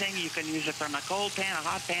butter or anything. You can use it from a cold pan, a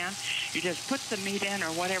hot pan. You just put the meat in or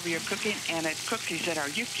whatever you're cooking, and it cooks. He said, are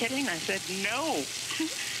you kidding? I said, no.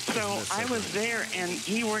 So I was there, and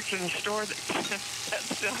he works in a store that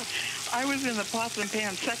I was in the pots and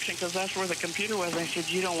pans section because that's where the computer was. I said,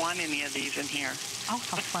 you don't want any of these in here. Oh,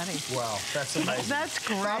 how funny. Wow, that's amazing. That's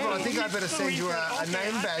great. Barbara, I think I better send you a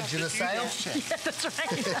name badge and a sales check. Yeah, that's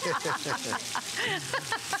right.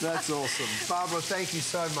 That's awesome. Barbara, thank you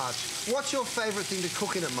so much. What's your favorite thing to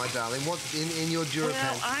cook in it, my darling? What in your Dura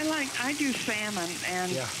pan? Well, I do salmon,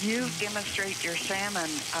 and you demonstrate your salmon,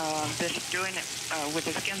 just doing it with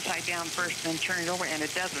the skin side down first and then turn it over, and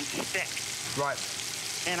it doesn't stick. Right.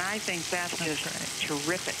 And I think that's just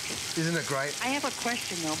terrific. Isn't it great? I have a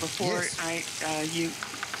question, though, before you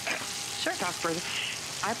talk further.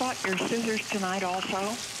 I bought your scissors tonight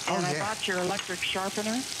also, and I bought your electric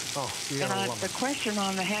sharpener. Oh, yeah, and the question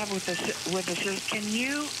on the have with the scissors, can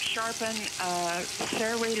you sharpen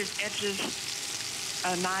serrated edges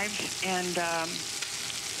knives and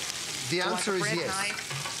the answer like is yes.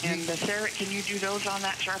 Knife? And the serrated, can you do those on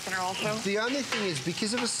that sharpener also? The only thing is,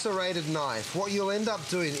 because of a serrated knife, what you'll end up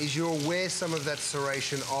doing is you'll wear some of that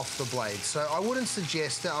serration off the blade. So I wouldn't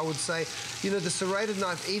suggest it. I would say, you know, the serrated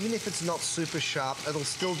knife, even if it's not super sharp, it'll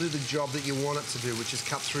still do the job that you want it to do, which is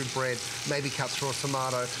cut through bread, maybe cut through a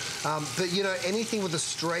tomato. But, you know, anything with a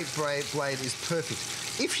straight blade is perfect.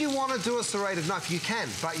 If you want to do a serrated knife, you can,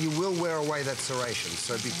 but you will wear away that serration.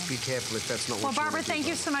 So be careful if that's not what you want to do. Well, Barbara, thank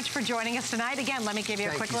you so much for joining us tonight. Again, let me give you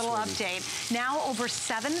a quick little update. Now over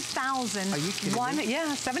 7,000. Are you kidding me?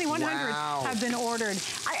 Yeah, 7,100 have been ordered.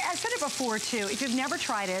 I said it before, too. If you've never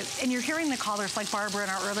tried it, and you're hearing the callers like Barbara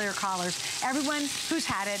and our earlier callers, everyone who's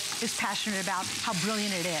had it is passionate about how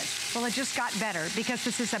brilliant it is. Well, it just got better because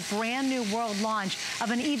this is a brand new world launch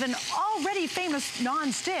of an even already famous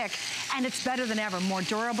non-stick, and it's better than ever, more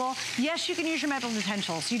durable. Yes, you can use your metal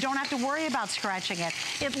utensils. You don't have to worry about scratching it.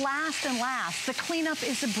 It lasts and lasts. The cleanup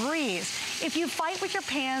is a breeze. If you fight with your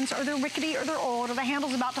pans, or they're rickety, or they're old, or the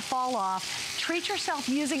handle's about to fall off, treat yourself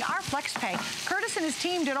using our FlexPay. Curtis and his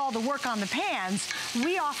team did all the work on the pans.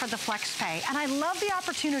 We offer the FlexPay, and I love the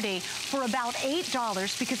opportunity for about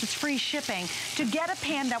 $8, because it's free shipping, to get a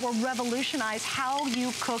pan that will revolutionize how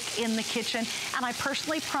you cook in the kitchen. And I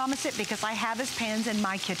personally promise it because I have his pans in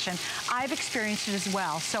my kitchen. I've experienced it as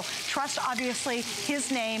well. So trust, obviously,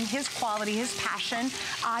 his name, his quality, his passion.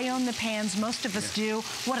 I own the pans. Most of us do.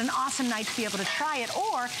 What an awesome night to be able to try it,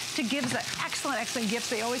 or to give the excellent, excellent gifts.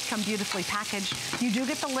 They always come beautifully packaged. You do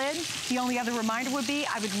get the lid. The only other reminder would be,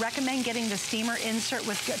 I would recommend getting the steamer insert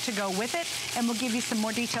to go with it, and we'll give you some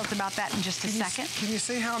more details about that in just a second. Can you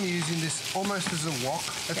see how I'm using this almost as a wok?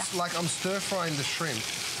 It's like I'm stir-frying the shrimp,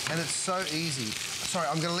 and it's so easy. Sorry,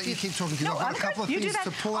 I'm going to let you keep talking, because I've got a couple of things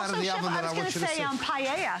to pull out of the oven that I want you to see. I was going to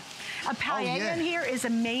say paella. A paella in here is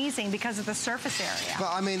amazing because of the surface area.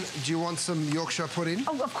 But, I mean, do you want some Yorkshire pudding?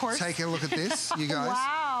 Oh, of course. Take a look at this, you guys.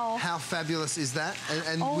 Wow. How fabulous is that?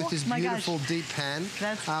 And with this beautiful deep pan.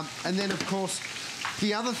 And then, of course,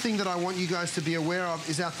 the other thing that I want you guys to be aware of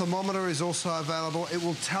is our thermometer is also available. It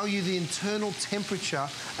will tell you the internal temperature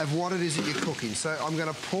of what it is that you're cooking. So I'm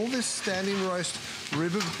going to pull this standing roast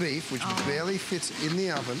rib of beef, which barely fits in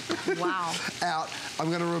the oven, out. I'm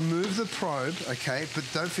going to remove the probe, okay, but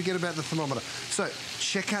don't forget about the thermometer. So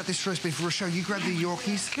check out this roast beef. Rochelle, you grab the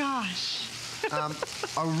Yorkies. Gosh.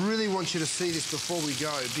 I really want you to see this before we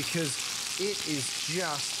go, because it is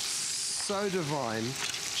just so divine.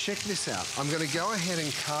 Check this out. I'm going to go ahead and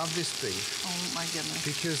carve this beef. Oh, my goodness.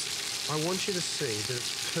 Because I want you to see that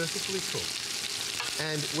it's perfectly cooked.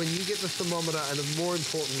 And when you get the thermometer, and more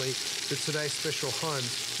importantly, the Today's Special home,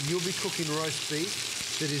 you'll be cooking roast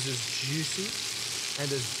beef that is as juicy and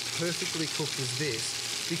as perfectly cooked as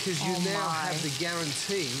this, because you now have the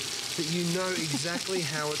guarantee that you know exactly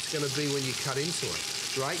how it's going to be when you cut into it,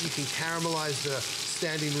 right? You can caramelize the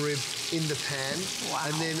standing rib in the pan.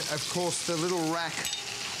 And then, of course, the little rack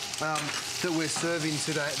that we're serving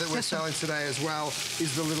today, that we're selling today as well,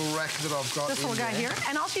 is the little rack that I've got. This little guy here.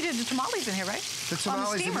 And also you did the tamales in here, right? The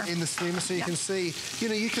tamales in the steamer, so you can see, you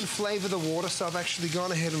know, you can flavour the water. So I've actually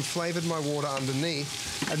gone ahead and flavoured my water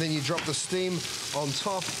underneath, and then you drop the steam on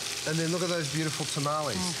top, and then look at those beautiful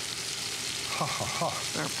tamales. Ha ha ha.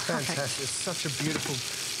 They're fantastic. It's such a beautiful,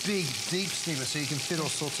 big, deep steamer, so you can fit all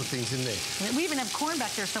sorts of things in there. We even have corn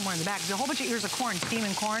back there somewhere in the back. There's a whole bunch of ears of corn,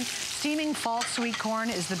 steaming corn. Steaming fall sweet corn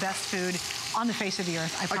is the best food on the face of the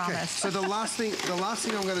earth, I promise. Okay, so the last thing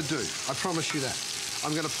I'm going to do, I promise you that,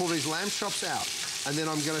 I'm going to pull these lamb chops out, and then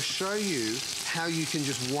I'm going to show you how you can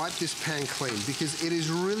just wipe this pan clean, because it is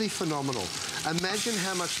really phenomenal. Imagine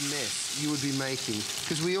how much mess you would be making,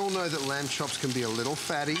 because we all know that lamb chops can be a little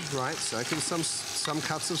fatty, right? So can some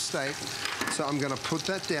cuts of steak. So I'm going to put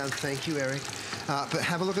that down. Thank you, Eric. But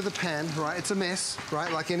have a look at the pan, right? It's a mess,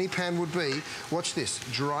 right? Like any pan would be. Watch this.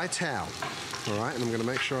 Dry towel, all right? And I'm going to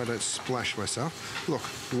make sure I don't splash myself.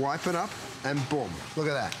 Look, wipe it up, and boom. Look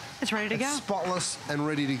at that. It's ready to go. Spotless and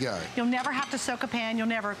ready to go. You'll never have to soak a pan. You'll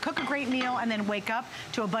never cook a great meal and then wake up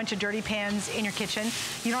to a bunch of dirty pans in your kitchen.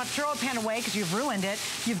 You don't have to throw a pan away because you've ruined it.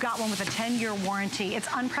 You've got one with a 10-year warranty. It's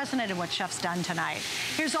unprecedented what Chef's done tonight.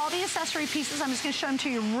 Here's all the accessory pieces. I'm just going to show them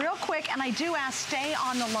to you real quick, and I do ask, stay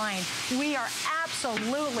on the line. We are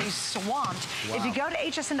absolutely swamped. Wow. If you go to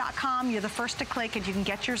hsn.com, you're the first to click, and you can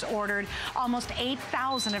get yours ordered. Almost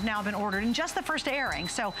 8,000 have now been ordered in just the first airing.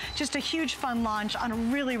 So just a huge fun launch on a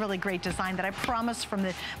really, really great design that I promise from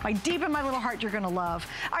my deep in my little heart you're gonna love.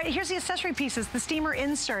 All right, here's the accessory pieces, the steamer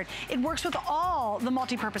insert. It works with all the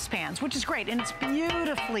multi-purpose pans, which is great, and it's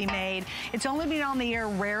beautifully made. It's only been on the air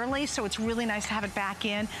rarely, so it's really nice to have it back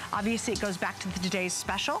in. Obviously, it goes back to the Today's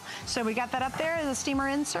Special. So we got that up there, the steamer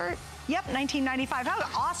insert. Yep, $19.95.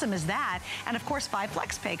 How awesome is that? And of course, 5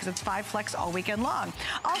 flex pay, because it's 5 flex all weekend long.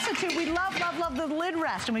 Also, too, we love, love, love the lid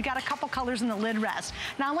rest, and we've got a couple colors in the lid rest.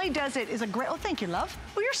 Not only does it is a great, oh, thank you, love.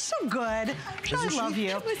 Oh, you're so good. I love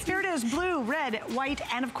you. Here it is, blue, red, white,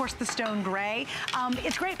 and of course the stone gray.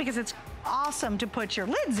 It's great because it's awesome to put your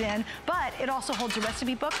lids in, but it also holds a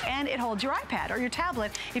recipe book and it holds your iPad or your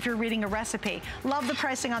tablet if you're reading a recipe. Love the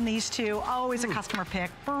pricing on these two. Always a customer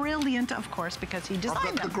pick. Brilliant, of course, because he designed them.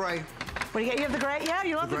 I've got the gray. What do you get? You have the gray? Yeah,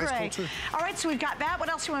 you love the gray. Cool too. All right, so we've got that. What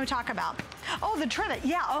else do you want to talk about? Oh, the trivet.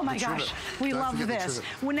 Yeah, oh my gosh. We love this.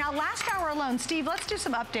 Well, now, last hour alone, Steve, let's do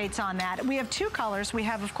some updates on that. We have 2 colors. We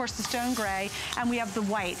have, of course, the stone gray, and we have the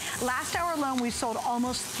white. Last hour alone, we sold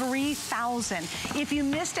almost 3,000. If you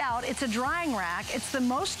missed out, it's a drying rack. It's the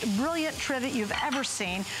most brilliant trivet you've ever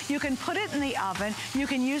seen. You can put it in the oven. You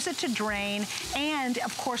can use it to drain. And,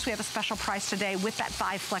 of course, we have a special price today with that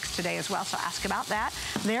 5 flex today as well. So ask about that.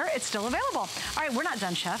 There, it's still available. All right, we're not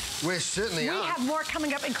done, Chef. We certainly are. We have more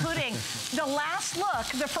coming up, including the last look,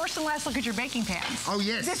 the first and last look at your baking pans. Oh,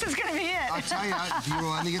 yes. This is going to be it. I tell you, you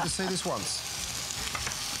will only get to see this once.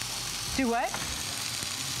 Do what?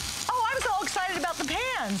 Oh, I was all excited about the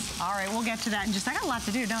pans. All right, we'll get to that in just, I got a lot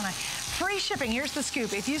to do, don't I? Free shipping, here's the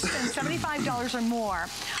scoop. If you spend $75 or more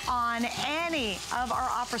on any of our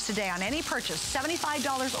offers today, on any purchase,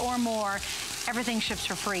 $75 or more, everything ships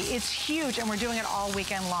for free. It's huge, and we're doing it all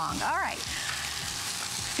weekend long. All right.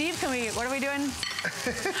 Steve, what are we doing?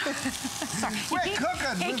 Sorry. We're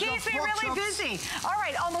cooking. He keeps me really busy. All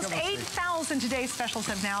right, almost 8,000 today's specials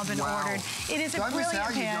have now been ordered. It is a brilliant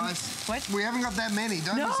pan. You guys. What? We haven't got that many.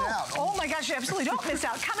 Don't miss out. Oh my gosh, you absolutely don't miss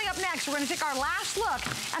out. Coming up next, we're going to take our last look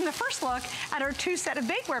and the first look at our 2 set of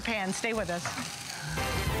bakeware pans. Stay with us.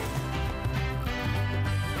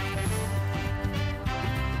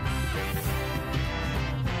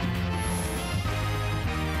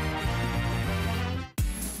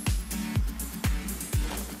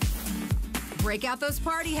 Break out those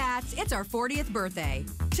party hats. It's our 40th birthday.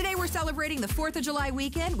 Today we're celebrating the 4th of July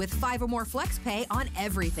weekend with 5 or more flex pay on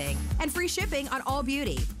everything and free shipping on all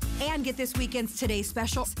beauty. And get this weekend's Today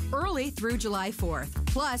specials early through July 4th.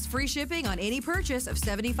 Plus free shipping on any purchase of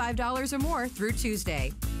 $75 or more through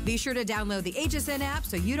Tuesday. Be sure to download the HSN app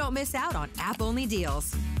so you don't miss out on app-only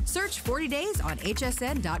deals. Search 40 days on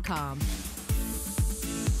hsn.com.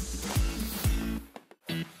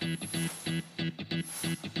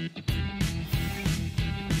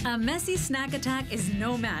 A messy snack attack is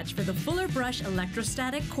no match for the Fuller Brush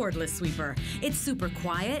Electrostatic Cordless Sweeper. It's super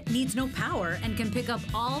quiet, needs no power, and can pick up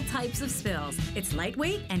all types of spills. It's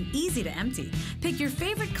lightweight and easy to empty. Pick your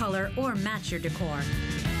favorite color or match your decor.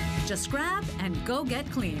 Just grab and go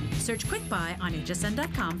get clean. Search Quick Buy on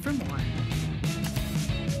hsn.com for more.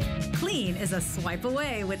 Clean is a swipe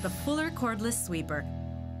away with the Fuller Cordless Sweeper.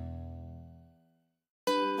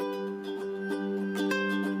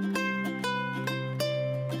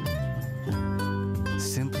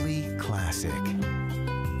 Simply classic.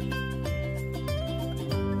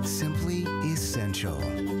 Simply essential.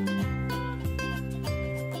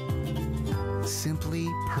 Simply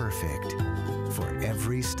perfect for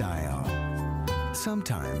every style.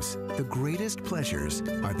 Sometimes the greatest pleasures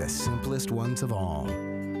are the simplest ones of all.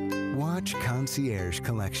 Watch Concierge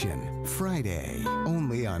Collection, Friday,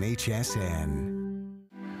 only on HSN.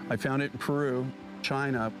 I found it in Peru,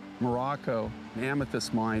 China, Morocco, an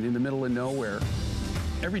amethyst mine in the middle of nowhere.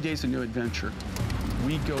 Every day's a new adventure.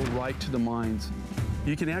 We go right to the mines.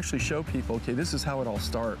 You can actually show people, okay, this is how it all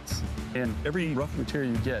starts. And every rough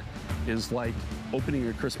material you get is like opening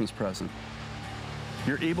a Christmas present.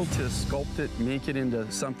 You're able to sculpt it, make it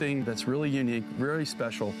into something that's really unique, very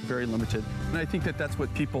special, very limited. And I think that that's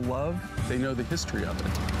what people love. They know the history of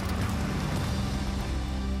it.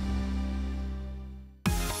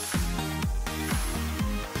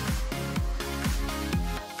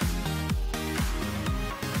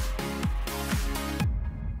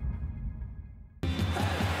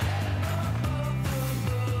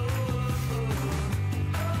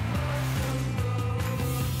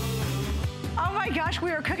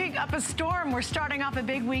 We are cooking up a storm. We're starting off a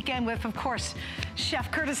big weekend with, of course, Chef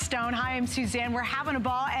Curtis Stone. Hi, I'm Suzanne. We're having a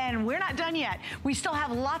ball, and we're not done yet. We still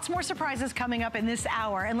have lots more surprises coming up in this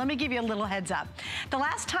hour, and let me give you a little heads up. The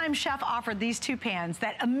last time Chef offered these 2 pans,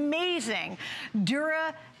 that amazing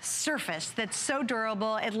Dura surface that's so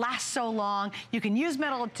durable. It lasts so long. You can use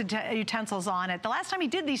metal utensils on it. The last time he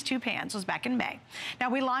did these 2 pans was back in May. Now,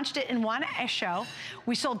 we launched it in one show.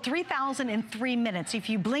 We sold 3,000 in 3 minutes. If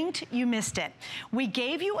you blinked, you missed it. We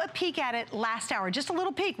gave you a peek at it last hour, just a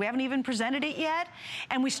little peek. We haven't even presented it yet.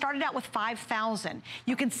 And we started out with 5,000.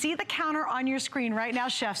 You can see the counter on your screen right now,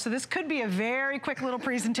 Chef, so this could be a very quick little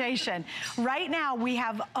presentation. Right now, we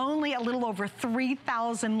have only a little over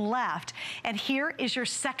 3,000 left. And here is your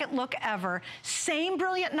second look ever. Same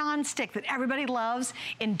brilliant non-stick that everybody loves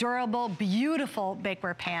in durable, beautiful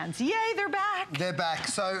bakeware pans. Yay, they're back. They're back.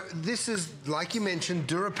 So this is, like you mentioned,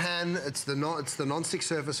 DuraPan. It's the non-stick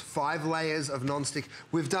surface, 5 layers of non-stick.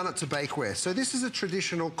 We've done it to bakeware. So this is a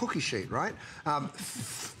traditional cookie sheet, right?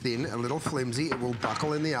 Thin, a little flimsy. It will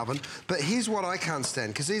buckle in the oven. But here's what I can't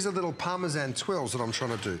stand, because these are little Parmesan twirls that I'm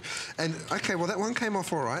trying to do. And, okay, well, that one came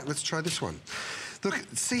off all right. Let's try this one. Look,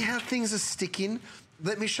 see how things are sticking?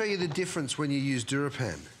 Let me show you the difference when you use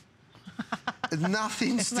DuraPan.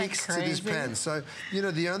 Nothing sticks to this pan. So, you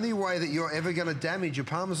know, the only way that you're ever going to damage your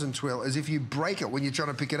Parmesan twirl is if you break it when you're trying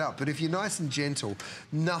to pick it up. But if you're nice and gentle,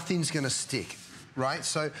 nothing's going to stick. Right?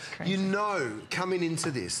 So you know coming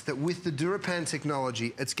into this that with the DuraPan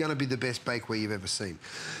technology, it's going to be the best bakeware you've ever seen.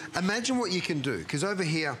 Imagine what you can do, because over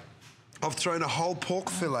here, I've thrown a whole pork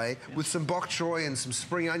fillet with some bok choy and some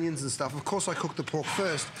spring onions and stuff. Of course, I cook the pork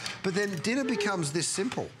first, but then dinner becomes this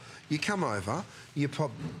simple. You come over, you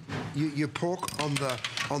pop your pork on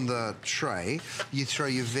the tray, you throw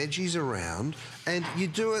your veggies around, and you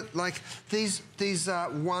do it like these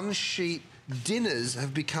one-sheet dinners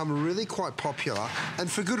have become really quite popular,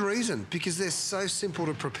 and for good reason, because they're so simple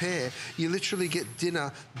to prepare. You literally get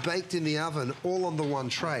dinner baked in the oven all on the one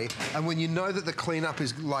tray, and when you know that the cleanup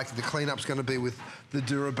is like the cleanup's going to be with the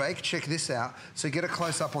DuraBake, check this out. So get a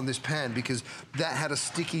close-up on this pan, because that had a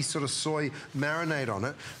sticky sort of soy marinade on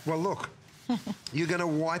it. Well, look. You're going to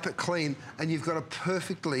wipe it clean, and you've got a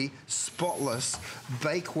perfectly spotless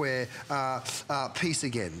bakeware piece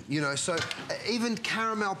again. You know, so even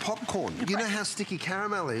caramel popcorn. You know how sticky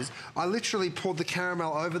caramel is? I literally poured the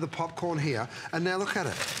caramel over the popcorn here, and now look at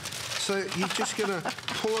it. So you're just going to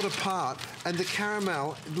pull it apart, and the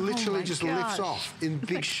caramel literally just lifts off in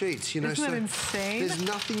big sheets. You know, isn't that insane? There's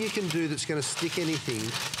nothing you can do that's going to stick anything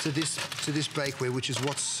to this bakeware, which is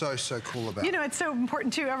what's so cool about it. You know, it's so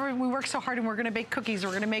important too. We work so hard, and we're going to bake cookies, or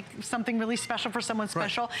we're going to make something really special for someone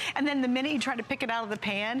special, and then the minute you try to pick it out of the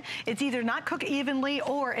pan, it's either not cooked evenly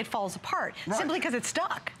or it falls apart simply because it's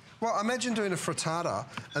stuck. Well, imagine doing a frittata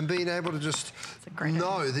and being able to just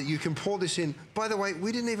know that you can pour this in. By the way,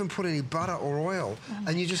 we didn't even put any butter or oil,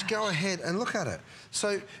 and you just go ahead and look at it.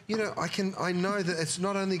 So, you know, I know that it's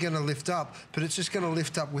not only going to lift up, but it's just going to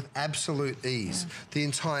lift up with absolute ease, the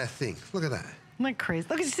entire thing. Look at that. Isn't that crazy?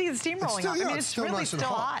 Look, you see the steam rolling up. I mean, it's really nice and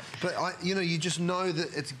hot. But, you know, you just know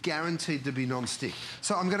that it's guaranteed to be non-stick.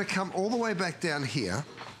 So I'm going to come all the way back down here.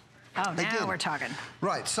 Oh, now we're talking.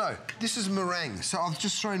 Right, so this is meringue. So I've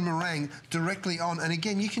just thrown meringue directly on, and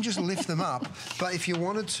again, you can just lift them up, but if you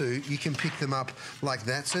wanted to, you can pick them up like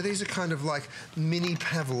that. So these are kind of like mini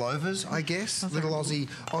pavlovas, I guess, little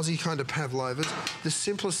Aussie kind of pavlovas. The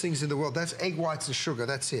simplest things in the world. That's egg whites and sugar,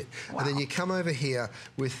 that's it. Wow. And then you come over here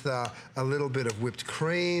with a little bit of whipped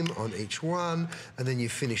cream on each one, and then you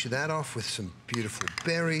finish that off with some beautiful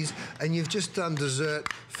berries, and you've just done dessert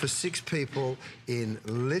for 6 people in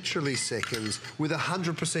literally seconds with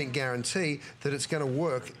 100% guarantee that it's going to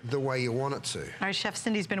work the way you want it to. All right, Chef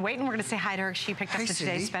Cindy's been waiting. We're going to say hi to her. She picked up the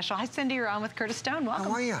today's special. Hi, Cindy. You're on with Curtis Stone. Welcome.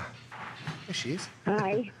 How are you? There she is.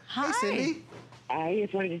 Hi. Hi. Hey, Cindy. I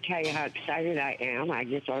just wanted to tell you how excited I am. I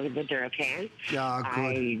just ordered the DuraPan. Yeah, good.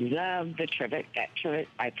 I love the trivet. That trivet,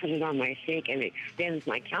 I put it on my sink and it extends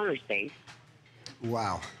my counter space.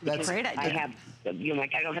 Wow. That's a great idea. I have, you know,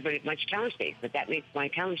 like I don't have very much counter space, but that makes my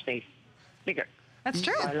counter space bigger. That's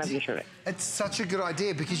true. I love the trivet. It's such a good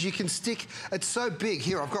idea because you can stick, it's so big.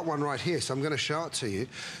 Here, I've got one right here, so I'm going to show it to you.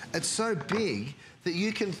 It's so big that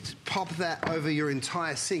you can pop that over your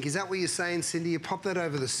entire sink. Is that what you're saying, Cindy? You pop that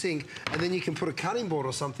over the sink, and then you can put a cutting board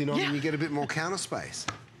or something on, and you get a bit more counter space.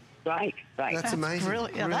 Right, right. That's amazing.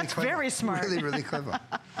 Really, that's clever. very smart. Really, really clever.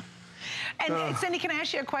 And Cindy, can I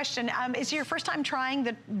ask you a question? Is it your first time trying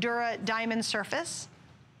the Dura Diamond Surface?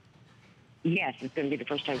 Yes, it's going to be the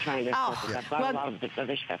first time trying this. I've bought a lot of this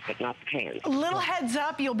other stuff, but not the pans. Little heads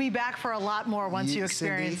up, you'll be back for a lot more once you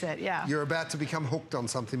experience Cindy, it. Yeah. You're about to become hooked on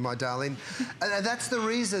something, my darling. And that's the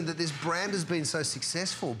reason that this brand has been so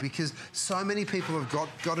successful, because so many people have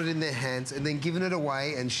got it in their hands and then given it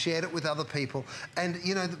away and shared it with other people. And,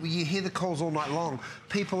 you know, you hear the calls all night long.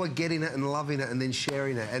 People are getting it and loving it and then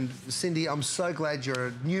sharing it. And, Cindy, I'm so glad you're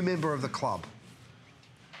a new member of the club.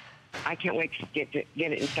 I can't wait to get it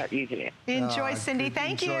and start using it. Enjoy, Cindy.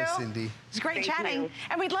 Thank you. Enjoy, Cindy. It's great chatting.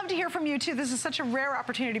 And we'd love to hear from you, too. This is such a rare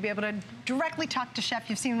opportunity to be able to directly talk to Chef.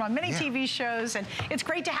 You've seen him on many TV shows, and it's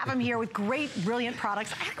great to have him here with great, brilliant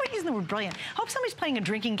products. I like using the word brilliant. Hope somebody's playing a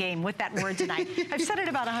drinking game with that word tonight. I've said it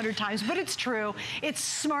about 100 times, but it's true. It's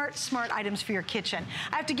smart, smart items for your kitchen.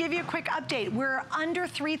 I have to give you a quick update. We're under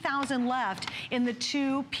 3,000 left in the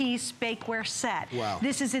 2-piece bakeware set. Wow.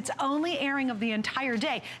 This is its only airing of the entire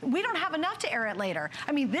day. We don't have enough to air it later.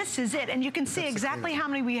 I mean, this is it, and you can see exactly how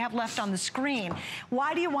many we have left on the screen.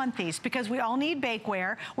 Why do you want these? Because we all need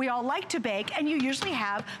bakeware, we all like to bake, and you usually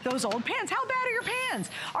have those old pans. How bad are your pans?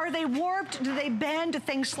 Are they warped? Do they bend? Do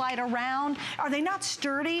things slide around? Are they not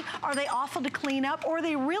sturdy? Are they awful to clean up? Or are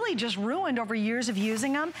they really just ruined over years of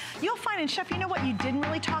using them? You'll find, and Chef, you know what you didn't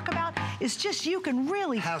really talk about? Is just you can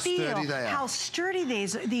really feel how sturdy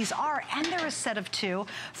these are, and they're a set of 2.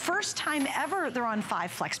 First time ever they're on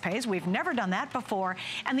 5 flex pays. We've never done that before,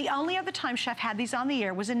 and the only other time Chef had these on the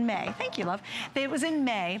air was in May. Thank you, love. It was in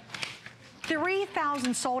May.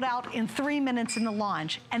 3,000 sold out in 3 minutes in the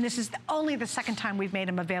launch, and this is only the second time we've made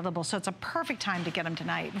them available, so it's a perfect time to get them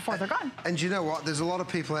tonight before they're gone. And you know what? There's a lot of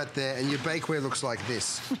people out there, and your bakeware looks like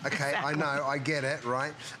this. Okay, exactly. I know, I get it,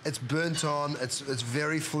 right? It's burnt on, it's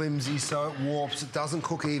very flimsy, so it warps, it doesn't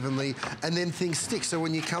cook evenly, and then things stick. So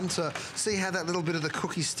when you come to see how that little bit of the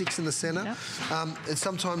cookie sticks in the center, and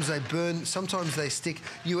sometimes they burn, sometimes they stick.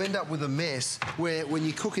 You end up with a mess where when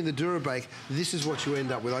you cook in the Durabake, this is what you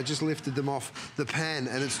end up with. I just lifted them off the pan,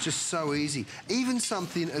 and it's just so easy. Even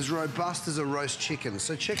something as robust as a roast chicken.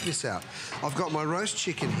 So check this out. I've got my roast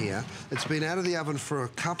chicken here. It's been out of the oven for a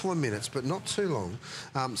couple of minutes, but not too long.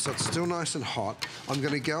 So it's still nice and hot. I'm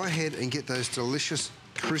going to go ahead and get those delicious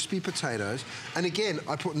crispy potatoes. And again,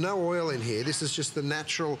 I put no oil in here. This is just the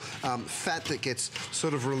natural fat that gets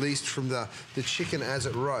sort of released from the chicken as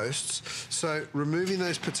it roasts. So removing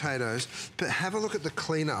those potatoes, but have a look at the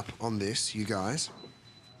cleanup on this, you guys.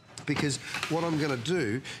 Because what I'm going to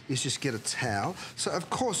do is just get a towel. So, of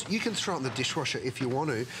course, you can throw it in the dishwasher if you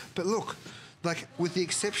want to. But look, like, with the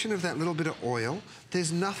exception of that little bit of oil,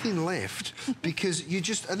 there's nothing left because you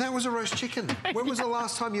just... And that was a roast chicken. When was the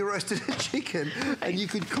last time you roasted a chicken and you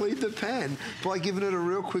could clean the pan by giving it a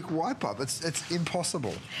real quick wipe up? It's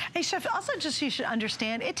impossible. Hey, Chef, also just you should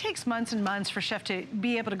understand, it takes months and months for Chef to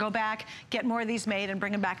be able to go back, get more of these made and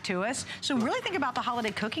bring them back to us. So really think about the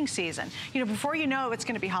holiday cooking season. You know, before you know, it's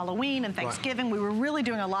going to be Halloween and Thanksgiving. We were really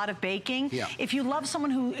doing a lot of baking. Yeah. If you love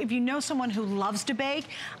someone who, if you know someone who loves to bake,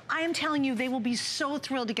 I am telling you, they will be so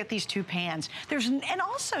thrilled to get these 2 pans. And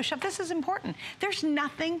also, Chef, this is important. There's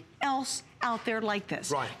nothing else out there like this.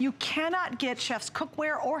 Right. You cannot get Chef's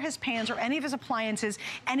cookware or his pans or any of his appliances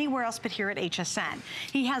anywhere else but here at HSN.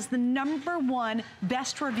 He has the #1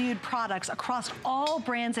 best reviewed products across all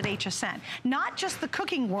brands at HSN. Not just the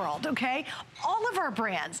cooking world, okay? All of our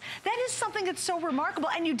brands. That is something that's so remarkable,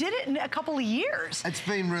 and you did it in a couple of years. It's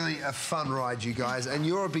been really a fun ride, you guys, and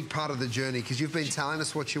you're a big part of the journey because you've been telling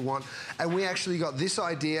us what you want, and we actually got this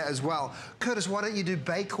idea as well. Curtis, why don't you do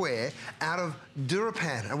bakeware out of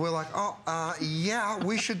Durapan? And we're like, yeah,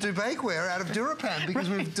 we should do bakeware out of Durapan because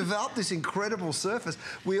we've developed this incredible surface.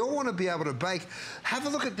 We all want to be able to bake. Have a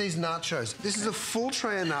look at these nachos. This is a full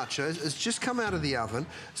tray of nachos. It's just come out of the oven,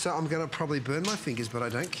 so I'm going to probably burn my fingers, but I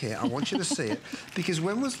don't care. I want you to see it because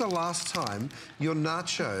when was the last time your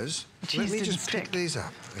nachos... Let me just pick these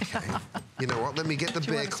up, okay? You know what? Let me get the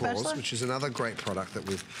Bear Claws, which is another great product that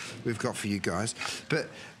we've got for you guys. But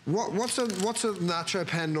what's a nacho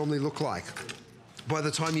pan normally look like? By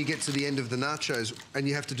the time you get to the end of the nachos and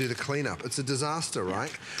you have to do the cleanup, it's a disaster,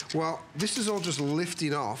 right? Well, this is all just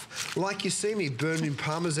lifting off. Like you see me burning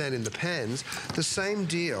Parmesan in the pans, the same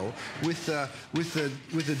deal with the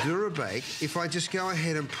Durabake. If I just go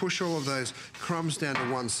ahead and push all of those crumbs down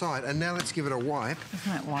to one side, and now let's give it a wipe.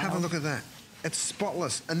 Isn't that wild? Have a look at that. It's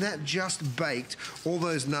spotless, and that just baked all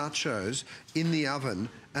those nachos in the oven,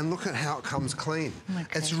 and look at how it comes clean.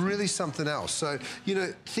 It's really something else. So, you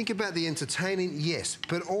know, think about the entertaining, yes,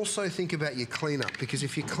 but also think about your cleanup, because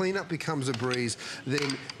if your cleanup becomes a breeze,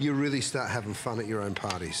 then you really start having fun at your own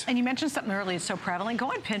parties. And you mentioned something earlier, it's so prevalent. Go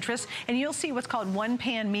on Pinterest, and you'll see what's called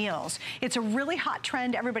one-pan meals. It's a really hot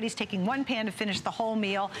trend. Everybody's taking one pan to finish the whole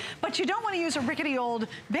meal, but you don't want to use a rickety old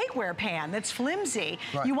bakeware pan that's flimsy.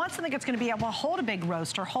 Right. You want something that's going to be able to hold a big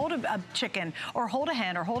roast, or hold a chicken, or hold a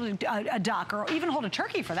hen, or hold a duck, or even hold a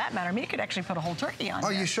turkey for that matter. I mean, you could actually put a whole turkey on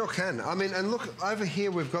there. You sure can. I mean, and look, over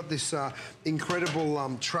here we've got this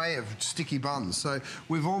incredible tray of sticky buns. So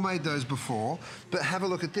we've all made those before, but have a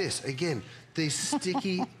look at this. Again, these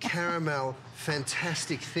sticky caramel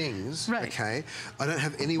fantastic things, okay? I don't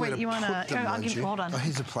have anywhere to put them, mind you. Hold on. Oh,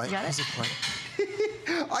 here's a plate. Here's a plate.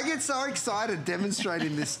 I get so excited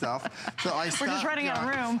demonstrating this stuff that I start... We're just running out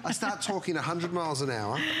of room. I start talking 100 miles an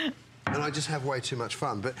hour. And I just have way too much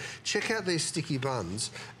fun. But check out these sticky buns.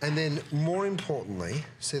 And then more importantly,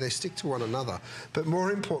 see, they stick to one another. But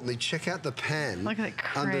more importantly, check out the pan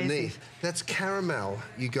underneath. That's caramel,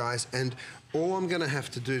 you guys. And all I'm going to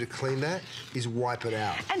have to do to clean that is wipe it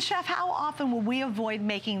out. And Chef, how often will we avoid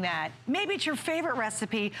making that? Maybe it's your favorite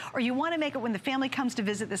recipe, or you want to make it when the family comes to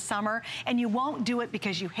visit this summer, and you won't do it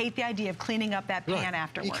because you hate the idea of cleaning up that pan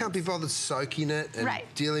afterwards. You can't be bothered soaking it and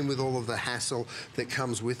dealing with all of the hassle that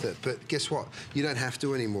comes with it. But guess what? You don't have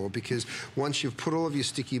to anymore, because once you've put all of your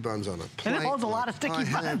sticky buns on a plate... And it holds a lot of sticky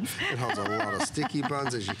buns. It holds a lot of sticky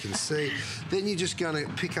buns, as you can see. Then you're just going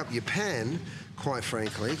to pick up your pan, quite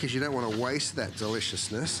frankly, because you don't want to waste that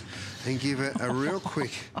deliciousness, and give it a real quick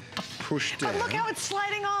push down. And look how it's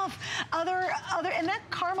sliding off. And that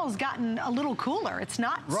caramel's gotten a little cooler. It's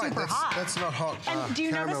not super hot. That's not hot. And do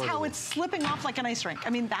you notice how it's slipping off like an ice rink? I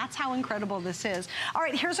mean, that's how incredible this is. All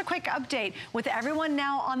right, here's a quick update. With everyone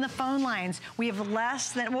now on the phone lines, we have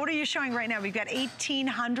less than, what are you showing right now? We've got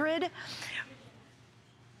 1,800.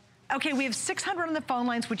 Okay, we have 600 on the phone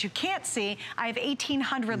lines, which you can't see. I have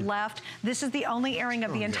 1,800 left. This is the only airing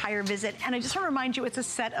of the entire visit. And I just want to remind you, it's a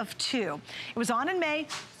set of 2. It was on in May.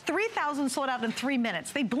 3,000 sold out in 3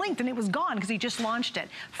 minutes. They blinked and it was gone because he just launched it.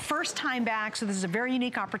 First time back, so this is a very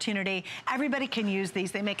unique opportunity. Everybody can use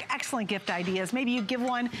these. They make excellent gift ideas. Maybe you give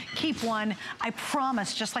one, keep one. I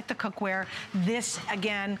promise, just like the cookware, this,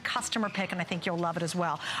 again, customer pick, and I think you'll love it as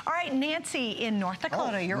well. All right, Nancy in North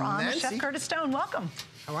Dakota, you're on with Chef Curtis Stone. Welcome.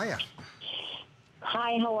 How are you?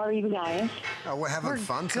 Hi, how are you guys? Oh, we're having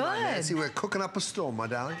fun tonight, Nancy. We're cooking up a storm, my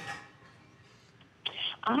darling.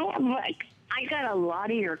 I got a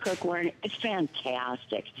lot of your cookware, and it's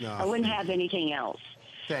fantastic. No, I wouldn't have anything else.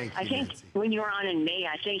 Thank you, I think Nancy. when you were on in May,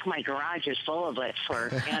 I think my garage is full of it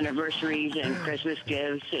for anniversaries and Christmas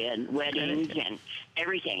gifts and weddings and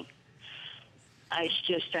everything. It's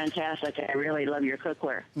just fantastic. I really love your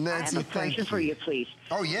cookware. Nancy, I have a question for you, please.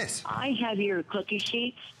 Oh, yes. I have your cookie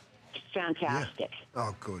sheets. Fantastic. Yeah.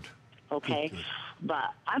 Oh, good. Okay. Good.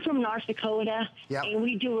 But I'm from North Dakota, and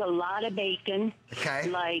we do a lot of baking. Okay.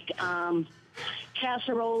 Like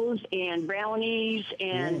casseroles and brownies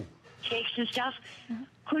and cakes and stuff.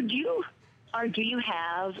 Could you, or do you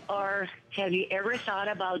have, or have you ever thought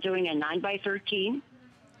about doing a 9x13?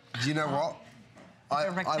 Do you know what?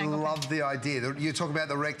 I love the idea. You're talking about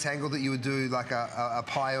the rectangle that you would do like a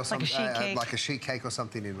pie or something, like a sheet cake or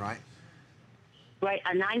something in, right? Right,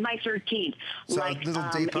 a 9x13. So like a little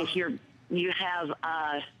deeper. If you have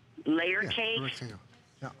a layer cake. Rectangle.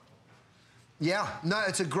 Yeah, no,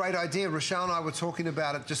 it's a great idea. Rochelle and I were talking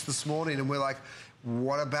about it just this morning, and we're like,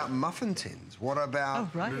 what about muffin tins? What about,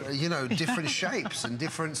 you know, different shapes and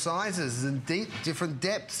different sizes and different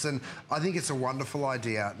depths? And I think it's a wonderful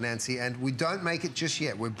idea, Nancy, and we don't make it just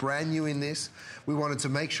yet. We're brand new in this. We wanted to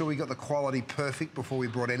make sure we got the quality perfect before we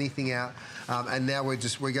brought anything out. And now we're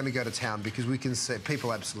going to go to town because we can see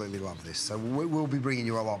people absolutely love this. So we'll be bringing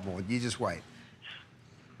you a lot more. You just wait.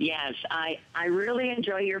 Yes, I really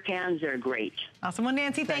enjoy your pans. They're great. Awesome. Well,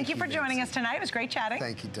 Nancy, thank you for joining us tonight. It was great chatting.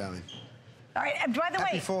 Thank you, darling. All right, and by the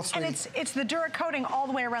way, and it's the Dura coating all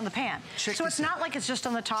the way around the pan. So it's not like it's just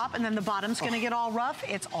on the top and then the bottom's going to get all rough.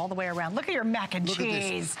 It's all the way around. Look at your mac and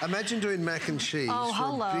cheese. Imagine doing mac and cheese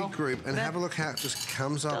for a big group, and have a look how it just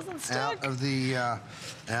comes up out of the All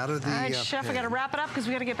right, Chef, we got to wrap it up because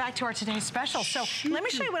we got to get back to our today's special. So let me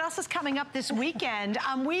show you what else is coming up this weekend.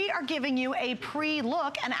 We are giving you a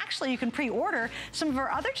pre-look, and actually you can pre-order some of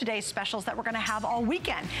our other today's specials that we're going to have all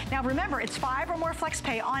weekend. Now remember, it's 5 or more flex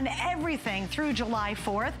pay on everything through July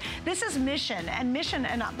 4th. This is Mission,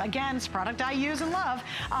 and again, it's a product I use and love.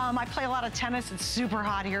 I play a lot of tennis. It's super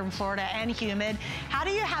hot here in Florida and humid. How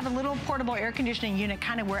do you have a little portable air conditioning unit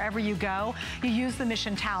kind of wherever you go? You use the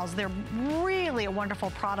Mission towels. They're really a wonderful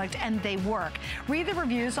product, and they work. Read the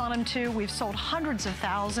reviews on them too. We've sold hundreds of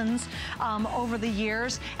thousands over the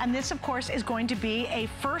years, and this of course is going to be a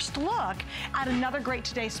first look at another great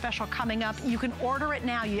Today special coming up. You can order it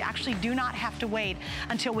now. You actually do not have to wait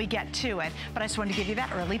until we get to it. it. But I just wanted to give you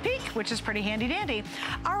that early peek, which is pretty handy dandy.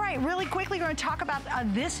 All right, really quickly, we're going to talk about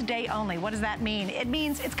this day only. What does that mean? It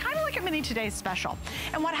means it's kind of like a mini Today's Special.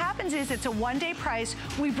 And what happens is it's a one-day price.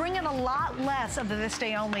 We bring in a lot less of the this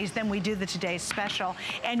day onlys than we do the Today's Special.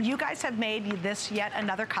 And you guys have made this yet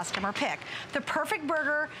another customer pick. The perfect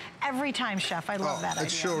burger every time, Chef. I love that idea.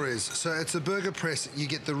 It sure is. So it's a burger press. You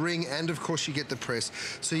get the ring and, of course, you get the press.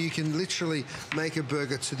 So you can literally make a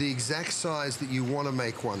burger to the exact size that you want to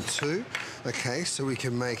make one to. Okay, so we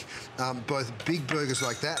can make both big burgers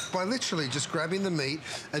like that by literally just grabbing the meat.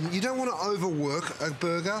 And you don't want to overwork a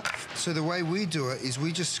burger. So the way we do it is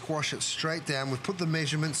we just squash it straight down. We've put the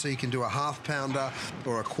measurements so you can do a half pounder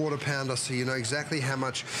or a quarter pounder so you know exactly how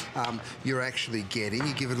much you're actually getting.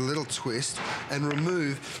 You give it a little twist and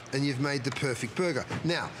remove, and you've made the perfect burger.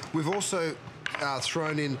 Now, we've also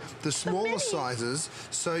thrown in the smaller sizes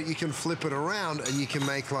so you can flip it around and you can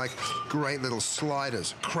make like great little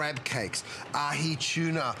sliders, crab cakes, ahi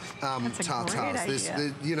tuna tartars.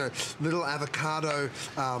 There's you know, little avocado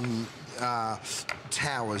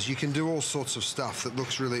towers. You can do all sorts of stuff that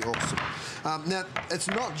looks really awesome. Now, it's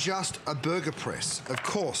not just a burger press. Of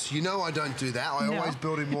course, you know I don't do that. I always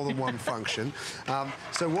build in more than one function.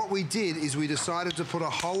 So what we did is we decided to put a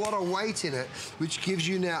whole lot of weight in it, which gives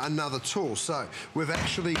you now another tool. So we've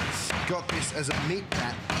actually got this as a meat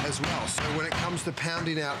pat as well. So when it comes to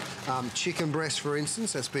pounding out chicken breast, for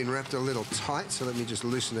instance, that's been wrapped a little tight. So let me just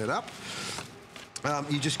loosen it up.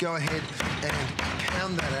 You just go ahead and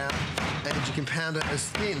pound that out, and you can pound it as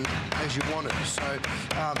thin as you want it. So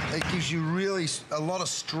it gives you really a lot of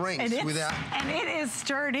strength without... And it is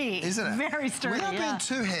sturdy. Isn't it? Very sturdy, without being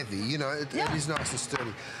too heavy, you know, it is nice and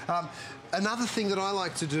sturdy. Another thing that I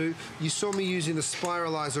like to do, you saw me using the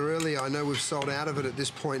spiralizer earlier. I know we've sold out of it at this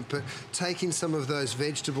point, but taking some of those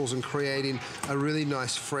vegetables and creating a really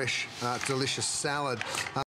nice, fresh, delicious salad.